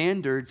and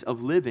standards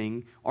of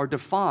living are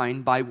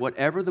defined by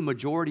whatever the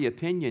majority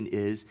opinion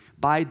is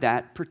by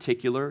that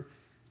particular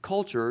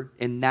culture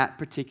in that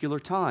particular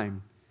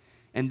time.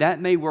 And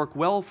that may work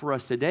well for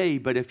us today,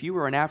 but if you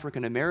were an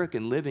African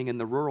American living in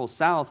the rural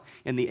South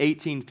in the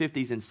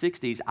 1850s and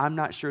 60s, I'm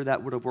not sure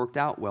that would have worked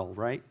out well,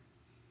 right?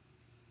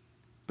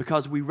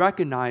 Because we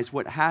recognize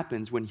what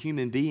happens when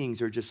human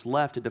beings are just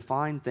left to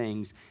define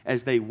things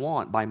as they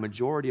want by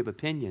majority of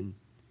opinion.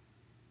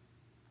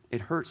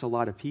 It hurts a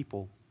lot of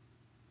people.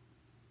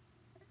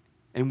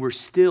 And we're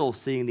still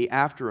seeing the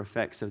after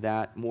effects of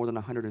that more than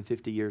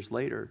 150 years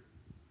later.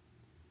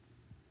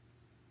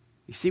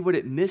 You see, what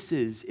it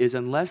misses is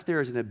unless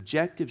there is an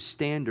objective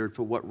standard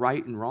for what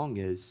right and wrong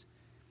is,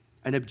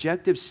 an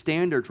objective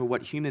standard for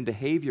what human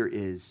behavior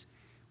is,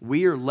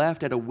 we are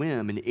left at a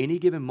whim in any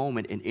given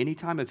moment, in any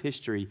time of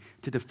history,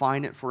 to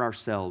define it for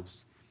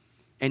ourselves.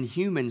 And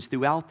humans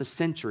throughout the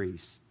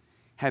centuries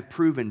have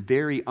proven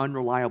very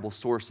unreliable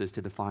sources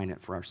to define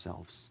it for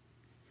ourselves.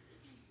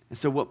 And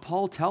so what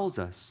Paul tells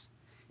us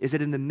is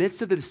that in the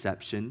midst of the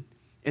deception,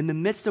 in the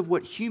midst of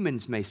what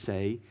humans may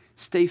say,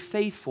 stay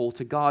faithful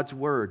to God's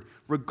word,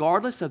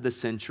 regardless of the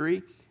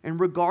century and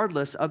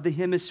regardless of the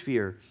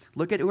hemisphere.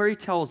 Look at where he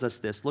tells us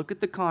this. Look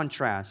at the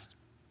contrast.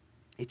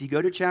 If you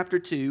go to chapter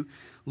 2,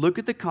 look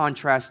at the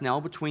contrast now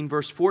between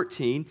verse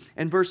 14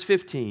 and verse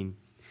 15.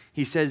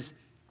 He says,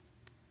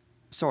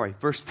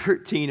 verse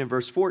 13 and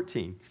verse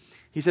 14.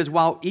 He says,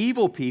 while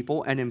evil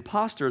people and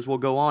impostors will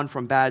go on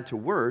from bad to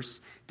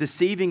worse,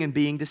 deceiving and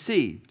being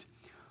deceived.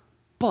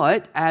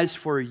 But as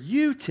for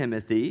you,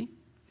 Timothy,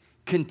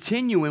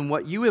 continue in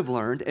what you have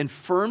learned and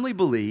firmly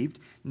believed,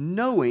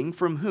 knowing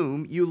from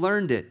whom you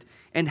learned it,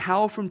 and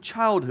how from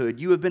childhood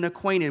you have been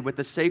acquainted with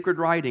the sacred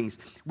writings,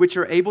 which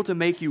are able to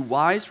make you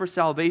wise for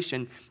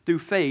salvation through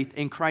faith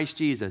in Christ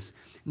Jesus.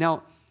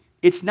 Now,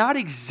 it's not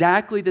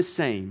exactly the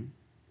same,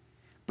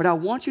 but I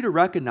want you to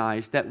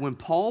recognize that when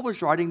Paul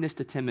was writing this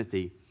to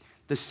Timothy,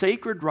 the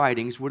sacred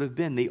writings would have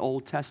been the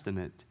Old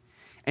Testament.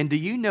 And do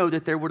you know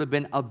that there would have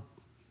been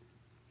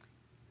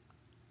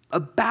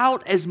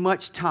about as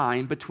much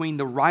time between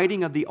the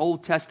writing of the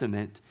Old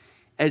Testament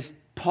as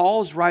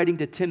Paul's writing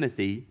to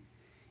Timothy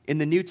in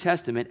the New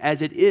Testament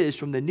as it is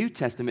from the New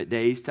Testament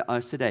days to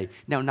us today.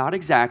 Now, not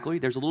exactly.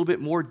 There's a little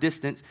bit more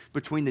distance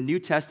between the New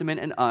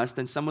Testament and us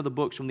than some of the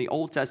books from the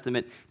Old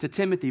Testament to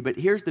Timothy, but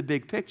here's the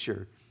big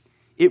picture.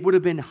 It would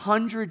have been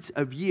hundreds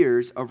of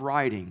years of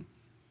writing.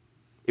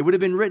 It would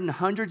have been written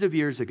hundreds of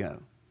years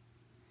ago.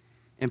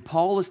 And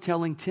Paul is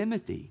telling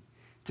Timothy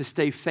to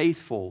stay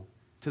faithful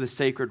to the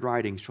sacred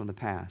writings from the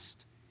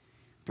past.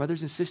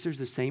 Brothers and sisters,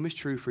 the same is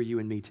true for you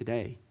and me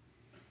today.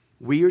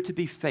 We are to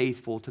be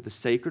faithful to the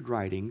sacred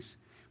writings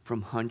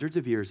from hundreds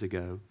of years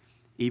ago,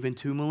 even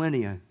 2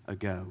 millennia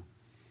ago,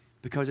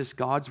 because it's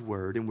God's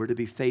word and we're to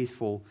be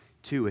faithful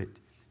to it.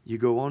 You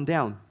go on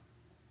down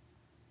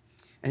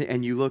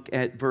and you look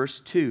at verse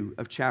 2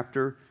 of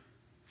chapter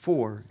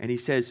 4, and he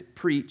says,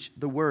 preach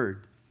the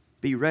word.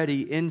 Be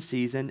ready in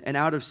season and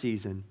out of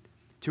season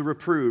to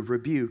reprove,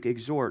 rebuke,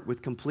 exhort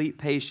with complete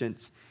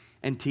patience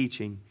and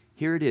teaching.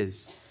 Here it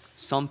is.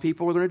 Some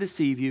people are going to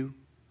deceive you,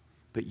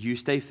 but you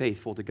stay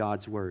faithful to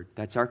God's word.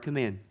 That's our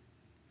command.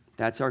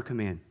 That's our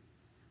command.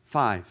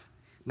 5,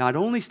 not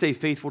only stay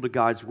faithful to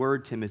God's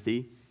word,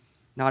 Timothy,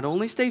 not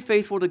only stay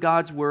faithful to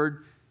God's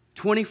word,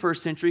 21st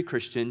century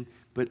Christian,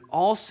 but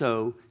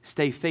also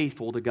stay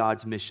faithful to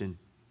God's mission.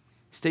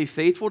 Stay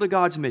faithful to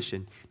God's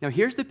mission. Now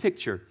here's the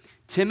picture.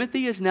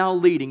 Timothy is now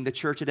leading the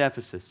church at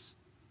Ephesus.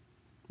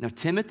 Now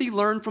Timothy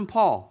learned from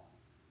Paul.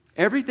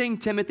 Everything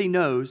Timothy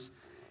knows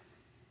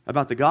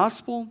about the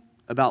gospel,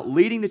 about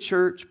leading the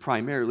church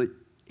primarily,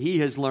 he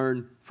has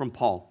learned from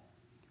Paul.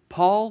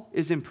 Paul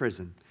is in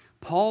prison.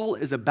 Paul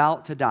is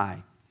about to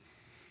die.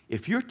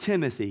 If you're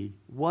Timothy,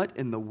 what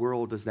in the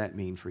world does that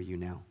mean for you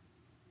now?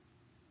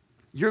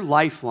 Your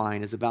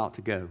lifeline is about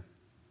to go.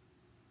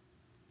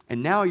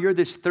 And now you're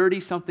this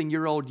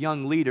 30-something-year-old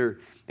young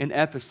leader in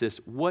Ephesus.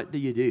 What do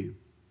you do?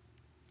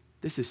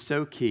 This is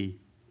so key.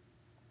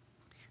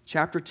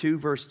 Chapter 2,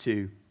 verse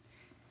 2.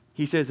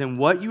 He says, and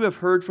what you have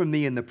heard from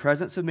me in the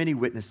presence of many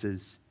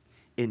witnesses,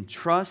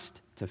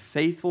 entrust to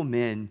faithful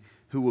men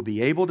who will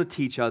be able to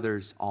teach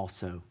others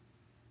also.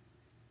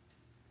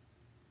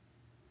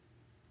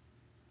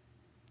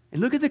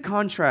 And look at the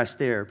contrast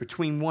there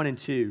between 1 and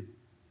 2.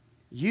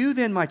 You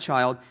then, my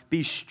child,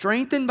 be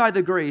strengthened by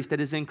the grace that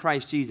is in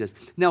Christ Jesus.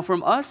 Now,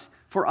 for us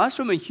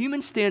from a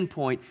human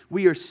standpoint,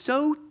 we are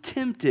so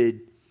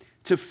tempted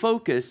to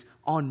focus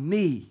on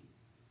me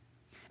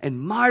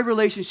and my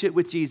relationship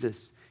with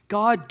Jesus.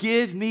 God,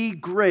 give me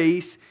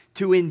grace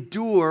to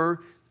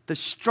endure the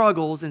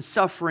struggles and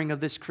suffering of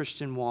this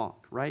Christian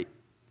walk, right?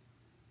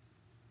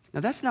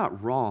 Now, that's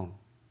not wrong.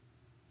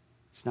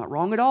 It's not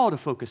wrong at all to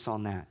focus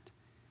on that.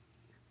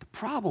 The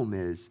problem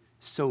is,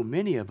 so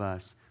many of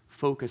us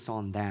focus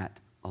on that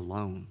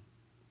alone.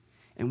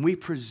 And we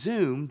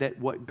presume that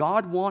what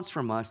God wants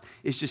from us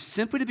is just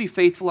simply to be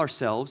faithful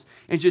ourselves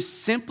and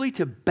just simply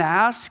to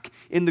bask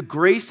in the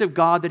grace of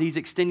God that He's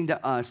extending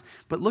to us.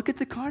 But look at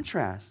the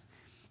contrast.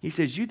 He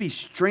says, you be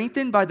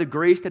strengthened by the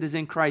grace that is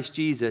in Christ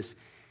Jesus,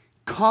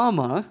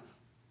 comma,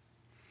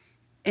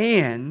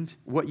 and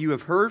what you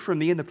have heard from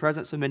me in the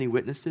presence of many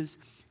witnesses,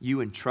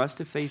 you entrust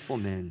to faithful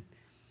men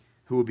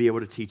who will be able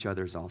to teach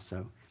others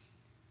also.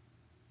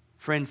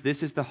 Friends,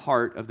 this is the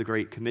heart of the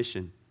Great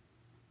Commission.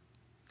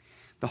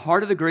 The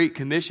heart of the Great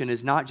Commission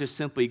is not just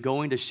simply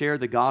going to share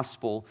the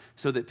gospel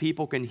so that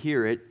people can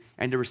hear it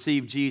and to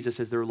receive Jesus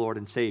as their Lord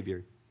and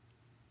Savior.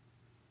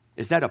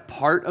 Is that a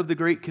part of the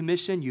Great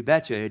Commission? You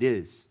betcha it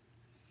is.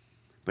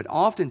 But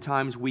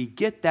oftentimes we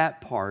get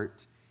that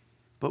part,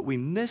 but we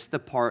miss the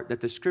part that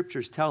the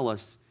Scriptures tell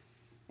us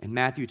in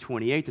Matthew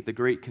 28 that the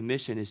Great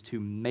Commission is to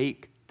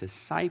make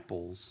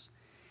disciples.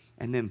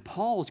 And then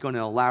Paul's going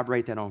to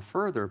elaborate that on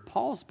further.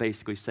 Paul's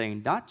basically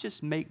saying, not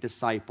just make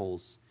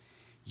disciples,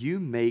 you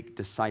make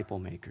disciple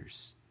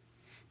makers.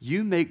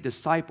 You make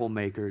disciple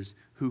makers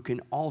who can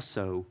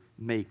also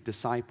make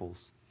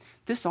disciples.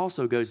 This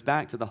also goes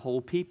back to the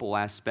whole people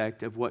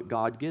aspect of what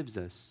God gives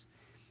us,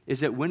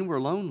 is that when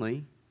we're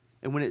lonely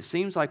and when it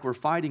seems like we're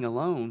fighting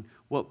alone,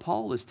 what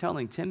Paul is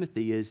telling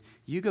Timothy is,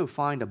 you go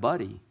find a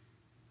buddy.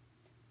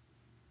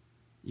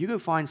 You go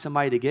find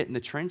somebody to get in the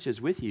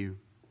trenches with you.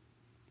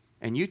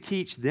 And you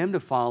teach them to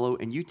follow,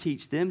 and you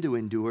teach them to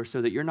endure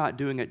so that you're not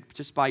doing it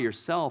just by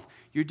yourself.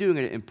 You're doing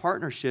it in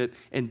partnership,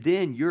 and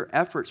then your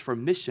efforts for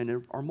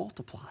mission are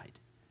multiplied.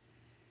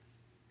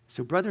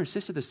 So brother and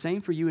sister, the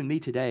same for you and me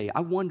today. I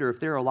wonder if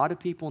there are a lot of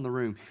people in the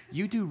room,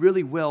 you do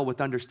really well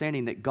with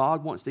understanding that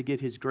God wants to give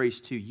his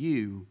grace to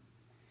you,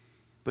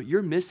 but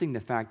you're missing the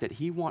fact that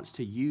he wants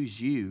to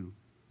use you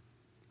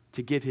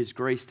to give his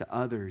grace to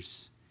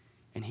others.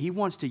 And he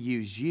wants to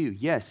use you,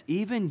 yes,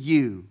 even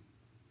you,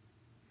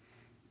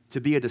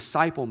 to be a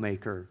disciple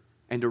maker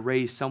and to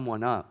raise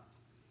someone up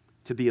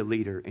to be a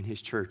leader in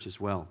his church as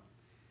well.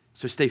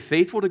 So stay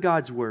faithful to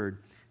God's word.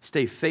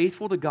 Stay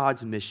faithful to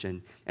God's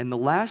mission. And the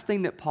last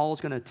thing that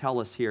Paul's going to tell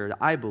us here,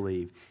 I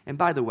believe, and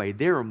by the way,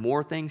 there are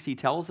more things he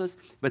tells us,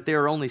 but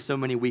there are only so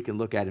many we can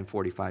look at in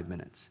 45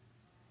 minutes.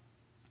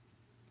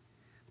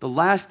 The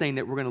last thing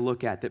that we're going to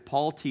look at that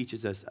Paul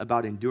teaches us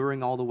about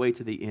enduring all the way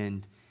to the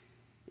end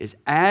is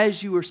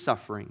as you are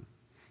suffering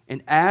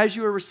and as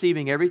you are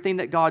receiving everything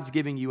that God's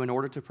giving you in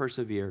order to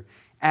persevere,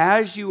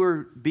 as you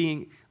are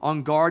being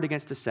on guard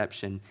against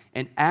deception,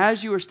 and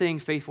as you are staying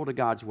faithful to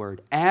God's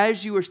word,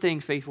 as you are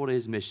staying faithful to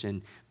his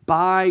mission,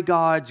 by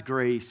God's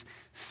grace,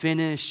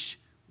 finish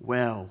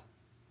well.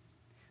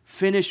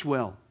 Finish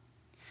well.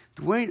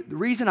 The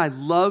reason I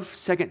love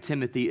 2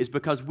 Timothy is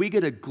because we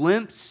get a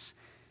glimpse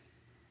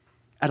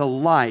at a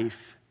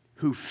life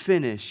who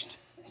finished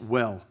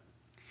well.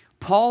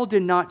 Paul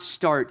did not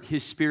start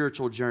his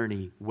spiritual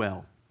journey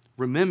well.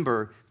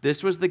 Remember,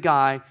 this was the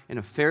guy in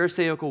a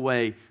Pharisaical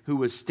way who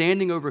was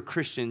standing over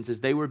Christians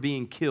as they were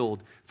being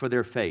killed for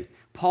their faith.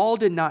 Paul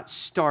did not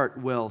start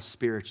well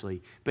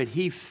spiritually, but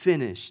he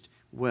finished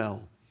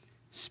well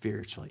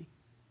spiritually.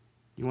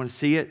 You want to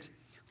see it?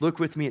 Look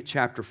with me at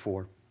chapter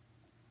 4.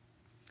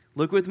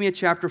 Look with me at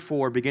chapter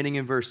 4, beginning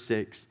in verse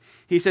 6.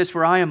 He says,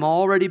 "For I am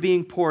already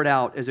being poured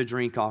out as a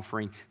drink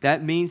offering."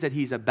 That means that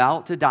he's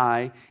about to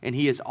die, and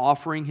he is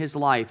offering his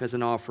life as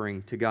an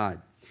offering to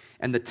God.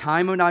 "And the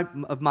time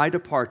of my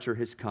departure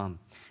has come.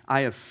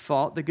 I have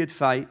fought the good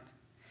fight.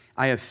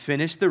 I have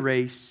finished the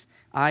race.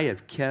 I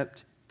have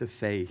kept the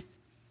faith.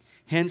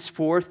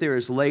 Henceforth there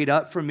is laid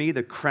up for me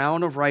the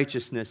crown of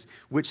righteousness,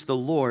 which the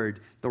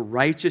Lord, the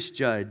righteous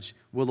judge,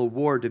 will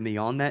award to me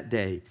on that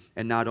day,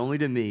 and not only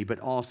to me, but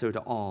also to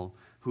all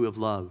who have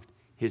loved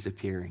his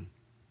appearing."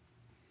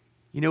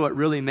 You know what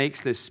really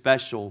makes this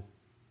special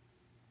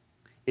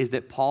is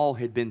that Paul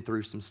had been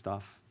through some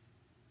stuff.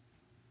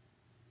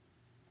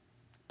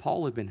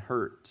 Paul had been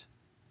hurt.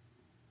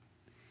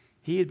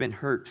 He had been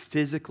hurt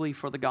physically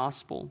for the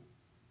gospel.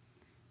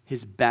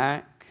 His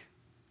back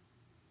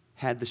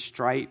had the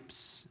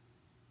stripes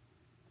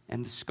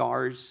and the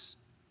scars.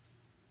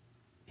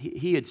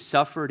 He had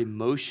suffered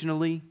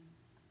emotionally.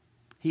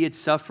 He had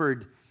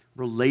suffered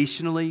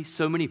relationally.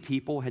 So many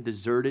people had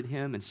deserted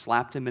him and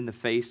slapped him in the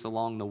face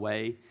along the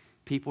way.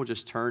 People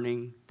just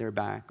turning their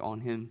back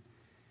on him.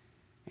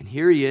 And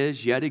here he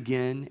is yet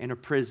again in a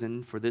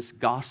prison for this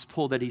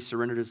gospel that he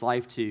surrendered his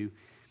life to.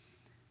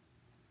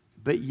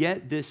 But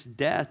yet this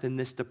death and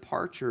this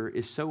departure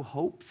is so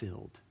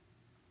hope-filled.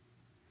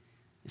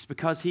 It's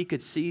because he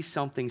could see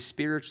something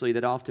spiritually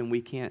that often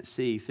we can't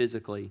see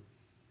physically.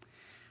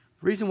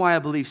 The reason why I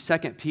believe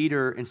 2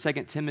 Peter and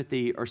 2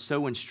 Timothy are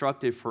so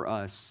instructive for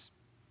us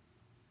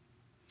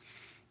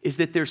is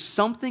that there's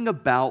something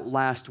about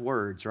last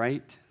words,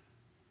 right?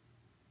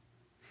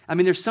 I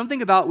mean, there's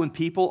something about when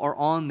people are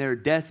on their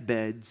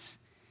deathbeds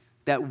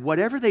that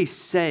whatever they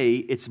say,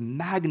 it's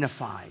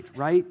magnified,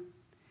 right?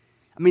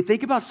 I mean,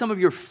 think about some of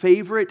your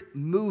favorite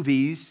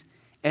movies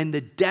and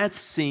the death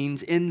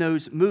scenes in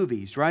those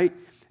movies, right?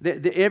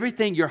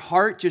 Everything, your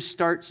heart just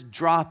starts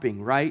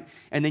dropping, right?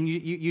 And then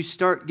you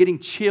start getting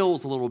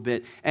chills a little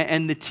bit,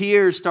 and the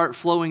tears start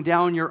flowing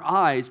down your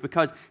eyes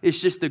because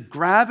it's just the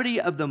gravity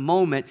of the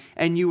moment,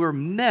 and you are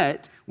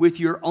met with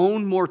your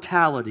own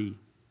mortality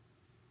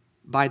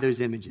by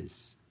those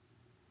images.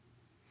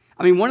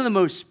 I mean, one of the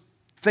most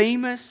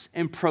famous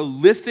and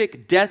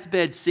prolific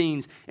deathbed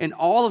scenes in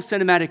all of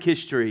cinematic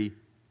history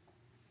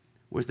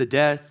was the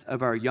death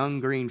of our young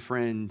green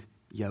friend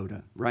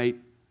Yoda, right?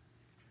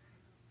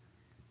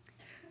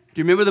 Do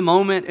you remember the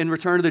moment in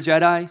Return of the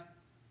Jedi? Do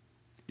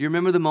you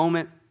remember the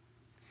moment?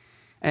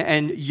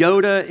 And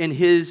Yoda, in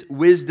his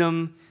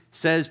wisdom,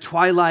 says,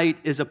 "Twilight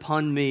is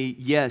upon me,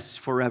 yes,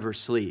 forever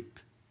sleep."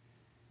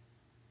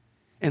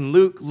 And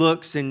Luke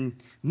looks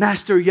and,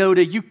 "Master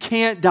Yoda, you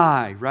can't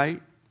die,"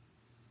 right?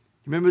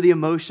 Remember the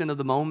emotion of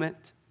the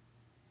moment?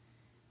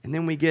 And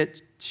then we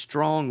get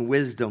strong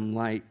wisdom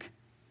like,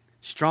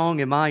 "Strong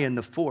am I in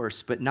the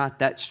Force, but not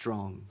that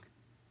strong.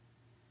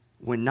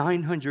 When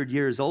 900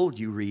 years old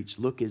you reach,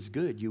 look as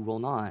good you will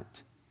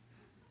not."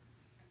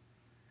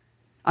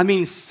 I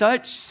mean,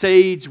 such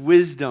sage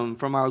wisdom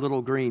from our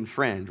little green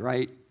friend,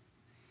 right?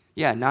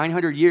 Yeah,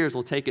 900 years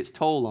will take its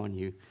toll on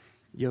you,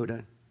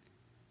 Yoda.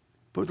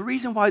 But the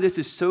reason why this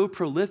is so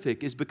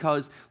prolific is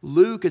because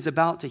Luke is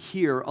about to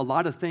hear a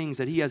lot of things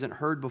that he hasn't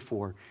heard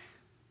before.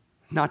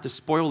 Not to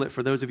spoil it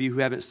for those of you who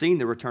haven't seen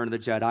The Return of the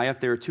Jedi,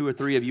 if there are 2 or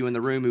 3 of you in the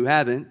room who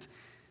haven't.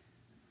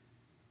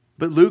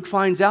 But Luke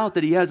finds out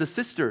that he has a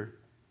sister.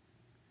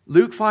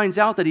 Luke finds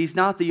out that he's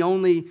not the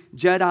only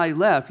Jedi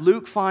left.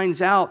 Luke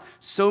finds out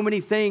so many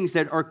things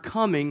that are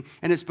coming,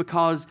 and it's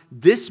because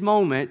this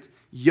moment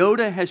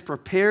Yoda has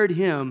prepared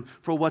him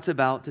for what's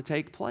about to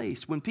take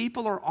place. When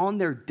people are on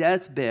their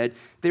deathbed,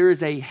 there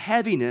is a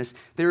heaviness,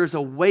 there is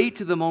a weight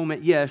to the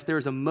moment, yes,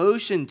 there's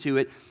emotion to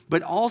it,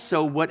 but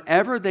also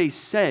whatever they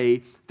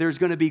say, there's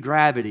going to be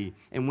gravity,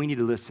 and we need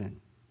to listen.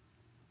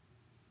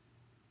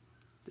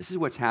 This is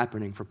what's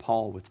happening for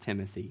Paul with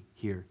Timothy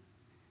here.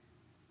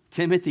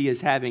 Timothy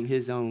is having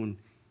his own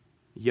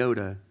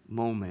Yoda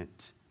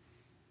moment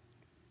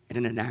in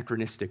an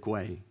anachronistic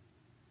way.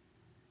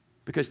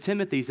 Because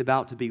Timothy's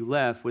about to be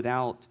left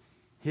without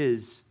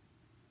his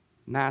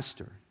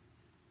master.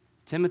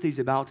 Timothy's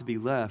about to be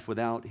left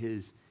without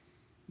his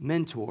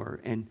mentor.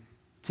 And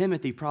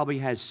Timothy probably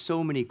has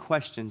so many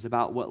questions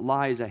about what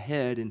lies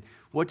ahead and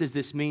what does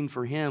this mean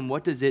for him?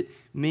 What does it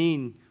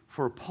mean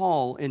for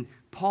Paul? And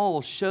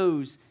Paul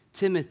shows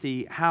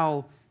Timothy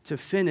how to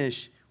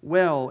finish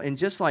well. And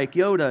just like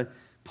Yoda,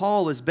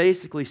 Paul is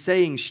basically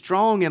saying,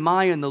 strong am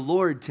I in the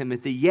Lord,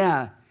 Timothy.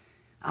 Yeah,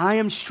 I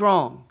am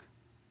strong.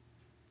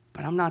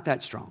 But I'm not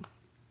that strong.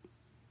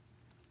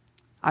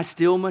 I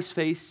still must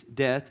face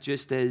death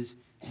just as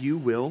you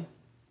will.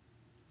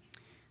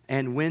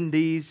 And when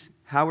these,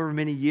 however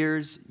many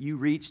years you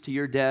reach to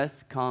your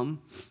death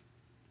come,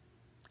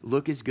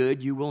 look as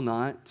good, you will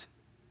not.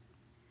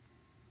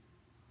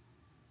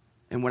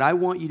 And what I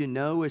want you to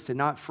know is to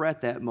not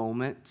fret that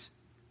moment.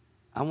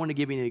 I want to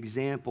give you an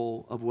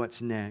example of what's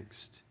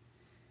next.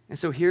 And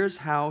so here's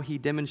how he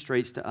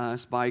demonstrates to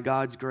us by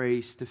God's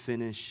grace to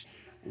finish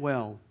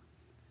well.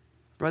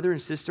 Brother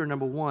and sister,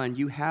 number one,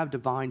 you have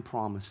divine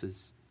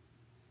promises.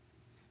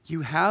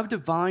 You have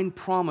divine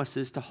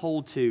promises to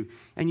hold to.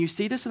 And you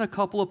see this in a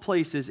couple of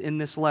places in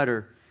this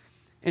letter.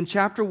 In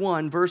chapter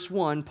 1, verse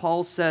 1,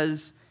 Paul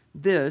says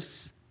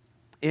this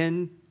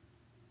in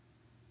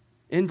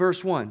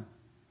verse 1.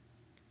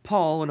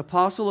 Paul, an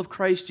apostle of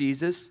Christ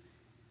Jesus,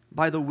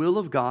 by the will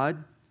of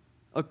God,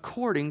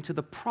 according to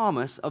the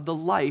promise of the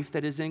life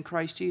that is in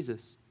Christ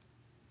Jesus.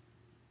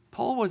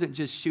 Paul wasn't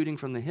just shooting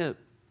from the hip.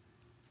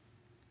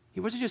 He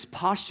wasn't just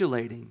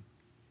postulating.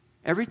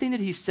 Everything that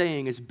he's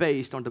saying is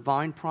based on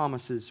divine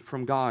promises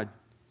from God.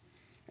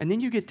 And then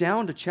you get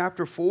down to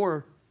chapter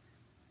 4.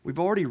 We've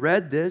already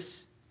read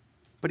this,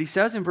 but he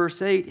says in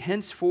verse 8,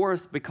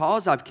 henceforth,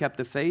 because I've kept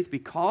the faith,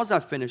 because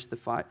I've finished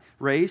the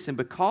race, and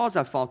because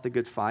I've fought the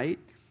good fight,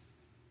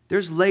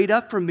 there's laid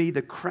up for me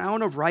the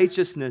crown of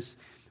righteousness,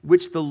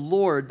 which the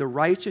Lord, the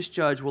righteous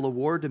judge, will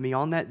award to me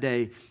on that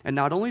day, and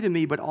not only to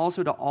me, but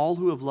also to all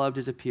who have loved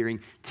his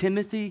appearing.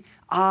 Timothy,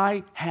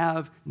 I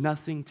have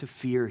nothing to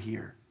fear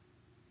here.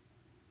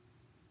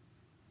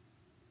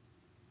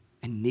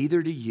 And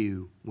neither do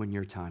you when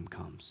your time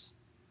comes.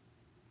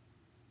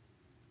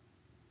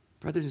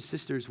 Brothers and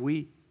sisters,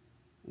 we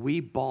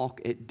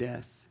balk at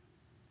death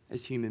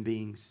as human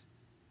beings.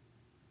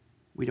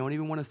 We don't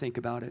even want to think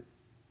about it.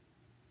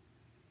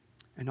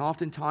 And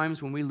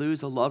oftentimes when we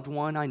lose a loved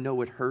one, I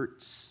know it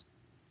hurts.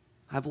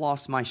 I've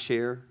lost my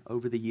share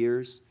over the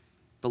years.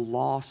 The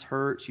loss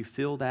hurts. You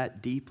feel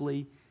that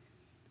deeply.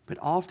 But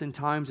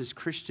oftentimes as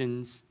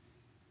Christians,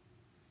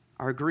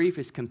 our grief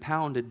is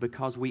compounded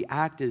because we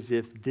act as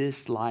if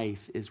this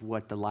life is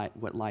what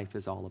life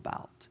is all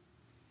about.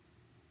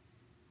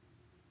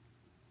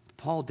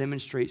 Paul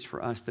demonstrates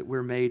for us that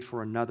we're made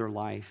for another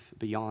life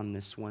beyond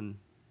this one.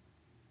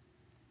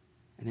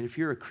 And then if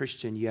you're a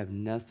Christian, you have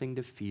nothing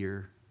to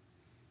fear.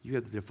 You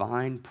have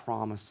divine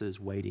promises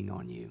waiting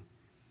on you.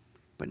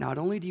 But not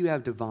only do you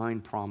have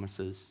divine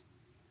promises,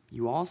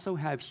 you also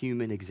have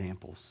human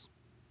examples.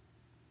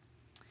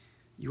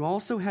 You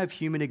also have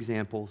human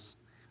examples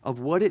of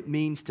what it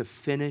means to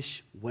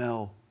finish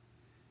well,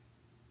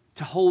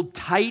 to hold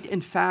tight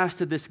and fast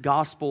to this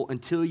gospel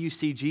until you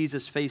see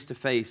Jesus face to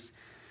face.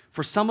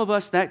 For some of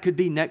us, that could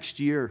be next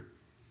year.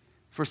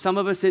 For some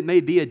of us, it may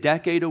be a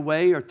decade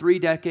away or 3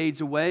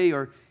 decades away,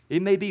 or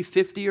it may be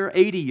 50 or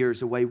 80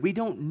 years away. We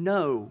don't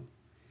know.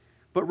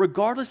 But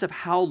regardless of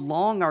how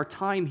long our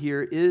time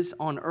here is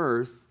on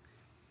earth,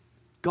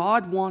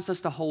 God wants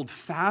us to hold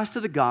fast to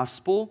the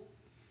gospel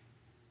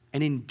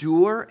and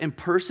endure and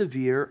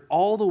persevere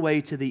all the way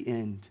to the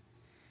end.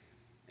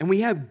 And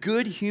we have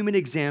good human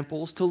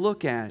examples to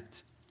look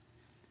at.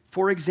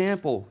 For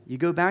example, you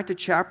go back to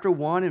chapter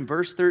 1 and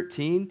verse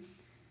 13,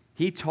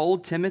 he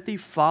told Timothy,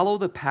 follow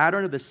the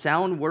pattern of the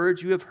sound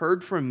words you have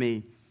heard from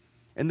me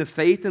and the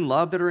faith and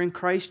love that are in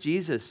Christ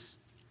Jesus.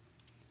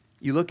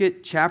 You look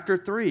at chapter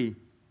 3,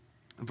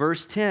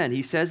 verse 10.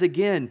 He says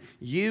again,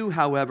 you,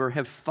 however,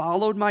 have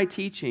followed my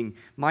teaching,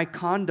 my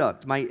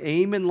conduct, my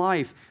aim in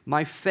life,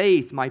 my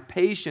faith, my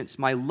patience,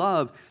 my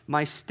love,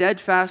 my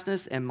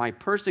steadfastness, and my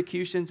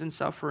persecutions and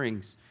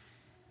sufferings.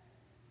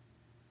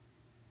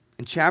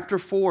 In chapter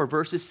 4,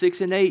 verses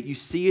 6 and 8, you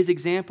see his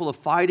example of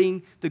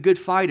fighting the good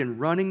fight and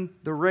running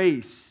the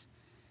race.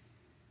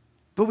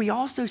 But we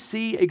also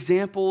see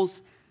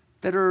examples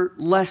that are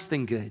less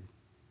than good.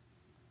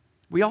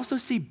 We also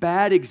see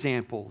bad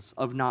examples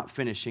of not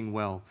finishing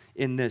well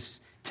in this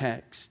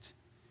text.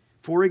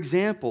 For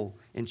example,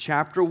 in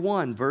chapter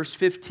 1, verse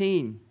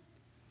 15,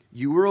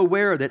 you were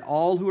aware that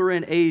all who are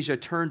in Asia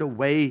turned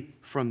away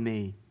from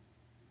me.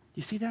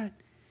 You see that?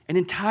 An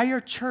entire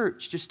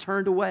church just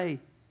turned away,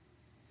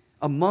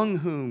 among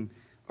whom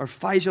are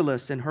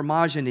Phygelus and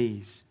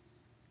Hermogenes.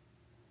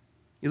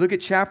 You look at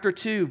chapter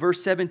 2,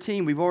 verse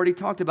 17. We've already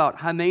talked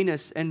about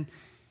Hymenaeus and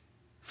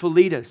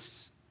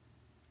Philetus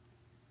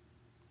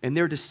and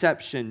their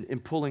deception in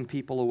pulling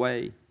people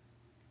away.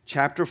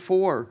 Chapter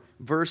 4,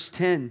 verse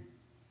 10.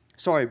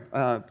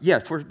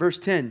 Verse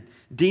 10.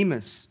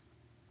 Demas,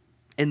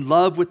 in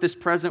love with this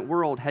present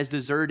world, has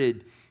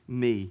deserted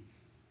me.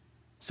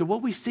 So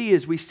what we see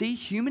is we see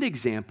human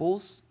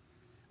examples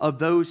of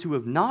those who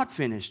have not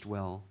finished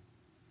well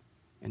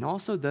and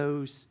also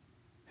those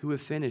who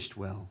have finished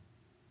well.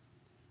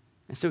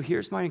 And so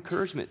here's my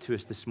encouragement to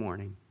us this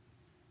morning.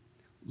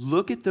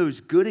 Look at those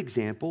good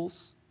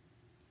examples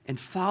and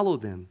follow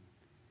them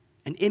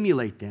and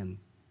emulate them.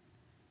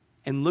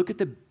 And look at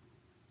the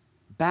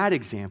bad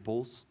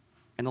examples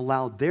and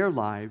allow their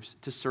lives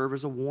to serve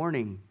as a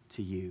warning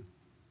to you.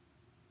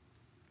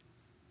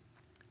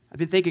 I've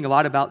been thinking a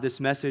lot about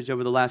this message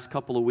over the last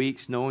couple of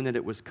weeks, knowing that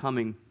it was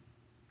coming.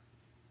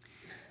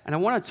 And I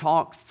want to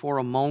talk for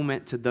a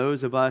moment to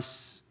those of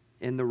us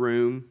in the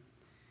room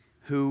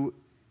who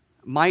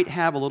might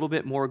have a little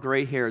bit more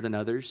gray hair than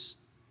others,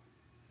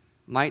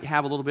 might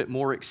have a little bit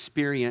more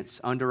experience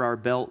under our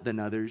belt than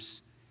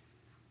others.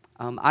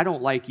 I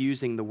don't like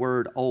using the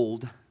word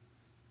old.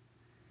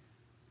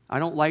 I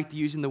don't like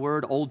using the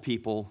word old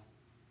people.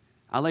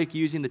 I like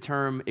using the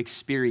term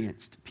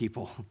experienced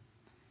people,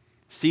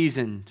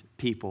 seasoned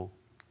people.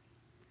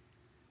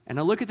 And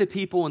I look at the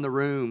people in the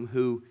room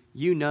who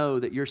you know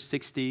that you're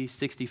 60,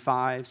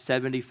 65,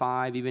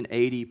 75, even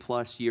 80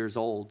 plus years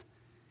old.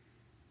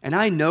 And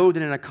I know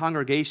that in a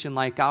congregation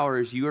like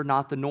ours, you are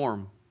not the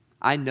norm.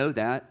 I know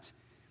that.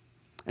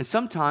 And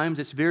sometimes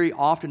it's very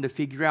often to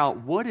figure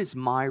out what is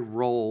my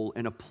role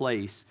in a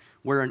place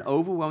where an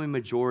overwhelming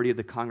majority of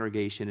the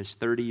congregation is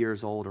 30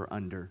 years old or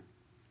under.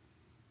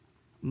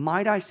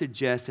 Might I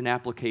suggest an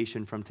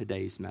application from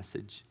today's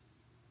message?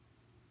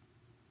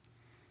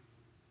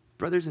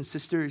 Brothers and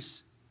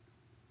sisters,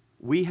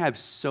 we have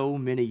so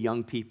many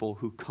young people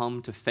who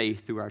come to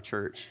faith through our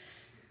church.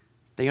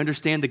 They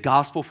understand the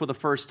gospel for the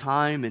first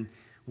time, and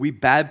we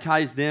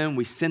baptize them.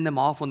 We send them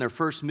off on their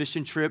first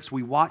mission trips.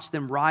 We watch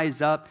them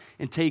rise up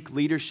and take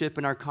leadership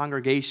in our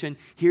congregation.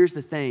 Here's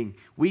the thing.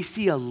 We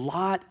see a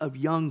lot of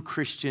young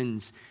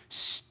Christians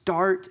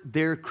start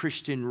their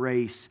Christian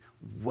race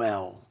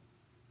well.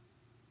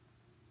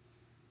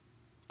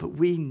 But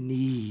we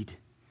need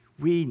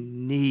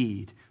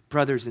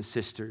brothers and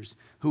sisters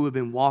who have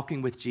been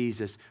walking with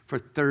Jesus for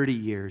 30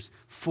 years,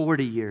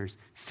 40 years,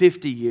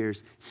 50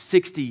 years,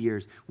 60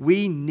 years.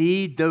 We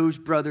need those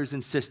brothers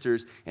and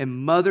sisters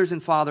and mothers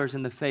and fathers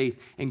in the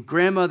faith and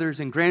grandmothers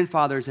and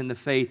grandfathers in the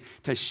faith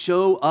to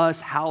show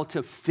us how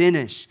to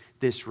finish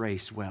this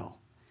race well.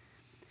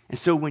 And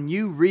so when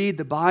you read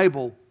the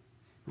Bible,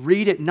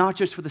 read it not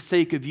just for the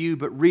sake of you,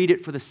 but read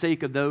it for the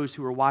sake of those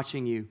who are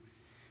watching you.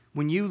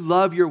 When you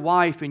love your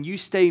wife and you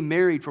stay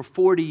married for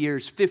 40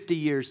 years, 50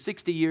 years,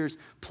 60 years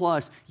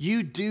plus,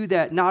 you do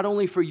that not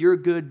only for your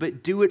good,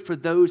 but do it for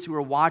those who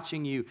are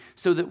watching you,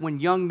 so that when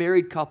young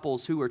married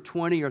couples who are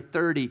 20 or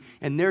 30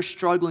 and they're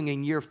struggling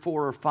in year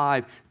 4 or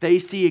 5, they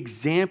see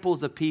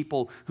examples of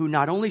people who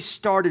not only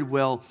started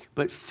well,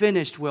 but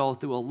finished well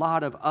through a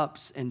lot of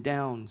ups and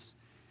downs.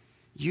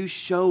 You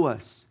show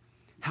us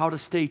how to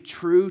stay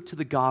true to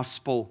the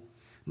gospel,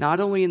 not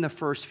only in the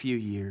first few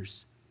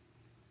years,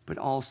 but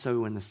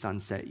also in the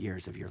sunset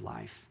years of your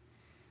life.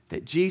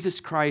 That Jesus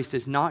Christ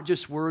is not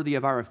just worthy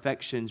of our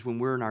affections when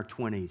we're in our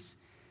 20s,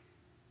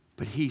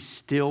 but He's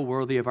still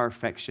worthy of our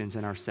affections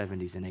in our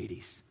 70s and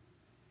 80s.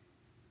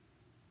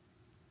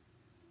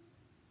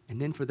 And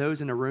then for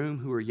those in a room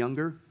who are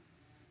younger,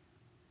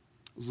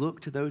 look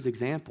to those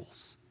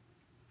examples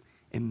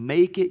and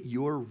make it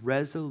your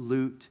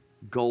resolute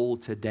goal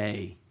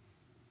today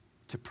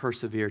to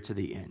persevere to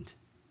the end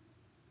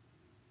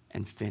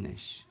and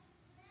finish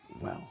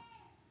well.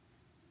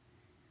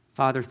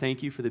 Father,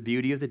 thank you for the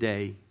beauty of the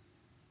day.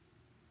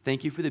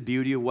 Thank you for the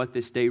beauty of what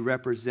this day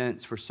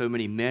represents for so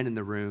many men in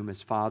the room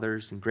as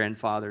fathers and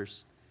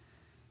grandfathers.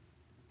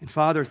 And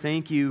Father,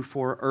 thank you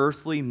for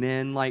earthly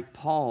men like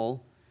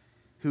Paul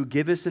who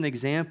give us an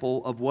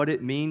example of what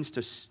it means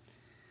to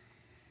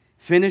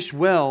finish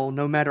well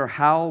no matter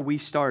how we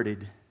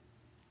started.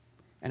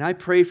 And I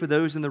pray for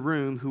those in the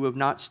room who have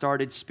not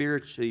started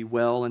spiritually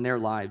well in their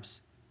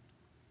lives.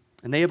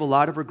 And they have a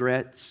lot of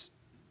regrets,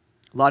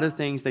 a lot of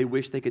things they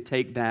wish they could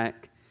take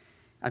back.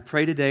 I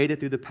pray today that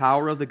through the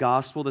power of the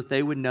gospel that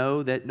they would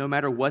know that no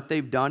matter what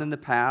they've done in the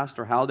past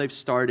or how they've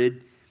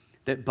started,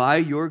 that by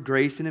your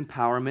grace and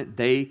empowerment,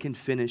 they can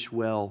finish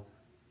well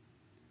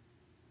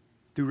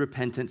through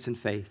repentance and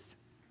faith.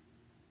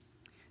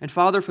 And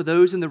Father, for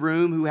those in the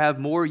room who have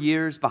more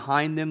years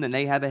behind them than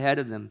they have ahead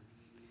of them,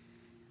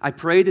 I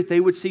pray that they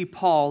would see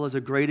Paul as a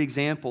great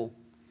example.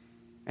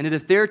 And that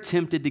if they're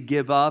tempted to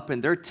give up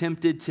and they're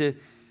tempted to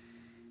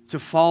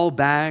fall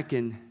back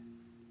and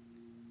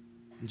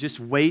just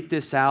wait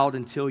this out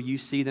until you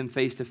see them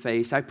face to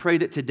face, I pray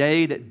that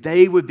today that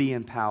they would be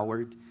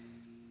empowered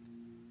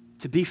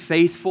to be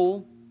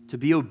faithful, to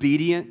be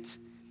obedient,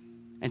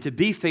 and to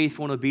be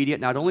faithful and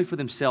obedient, not only for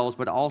themselves,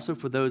 but also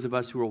for those of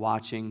us who are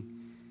watching.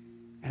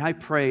 And I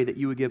pray that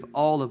you would give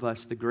all of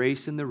us the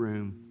grace in the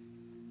room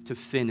to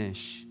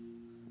finish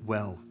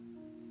well.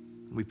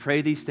 We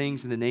pray these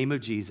things in the name of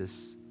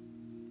Jesus.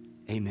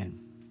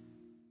 Amen.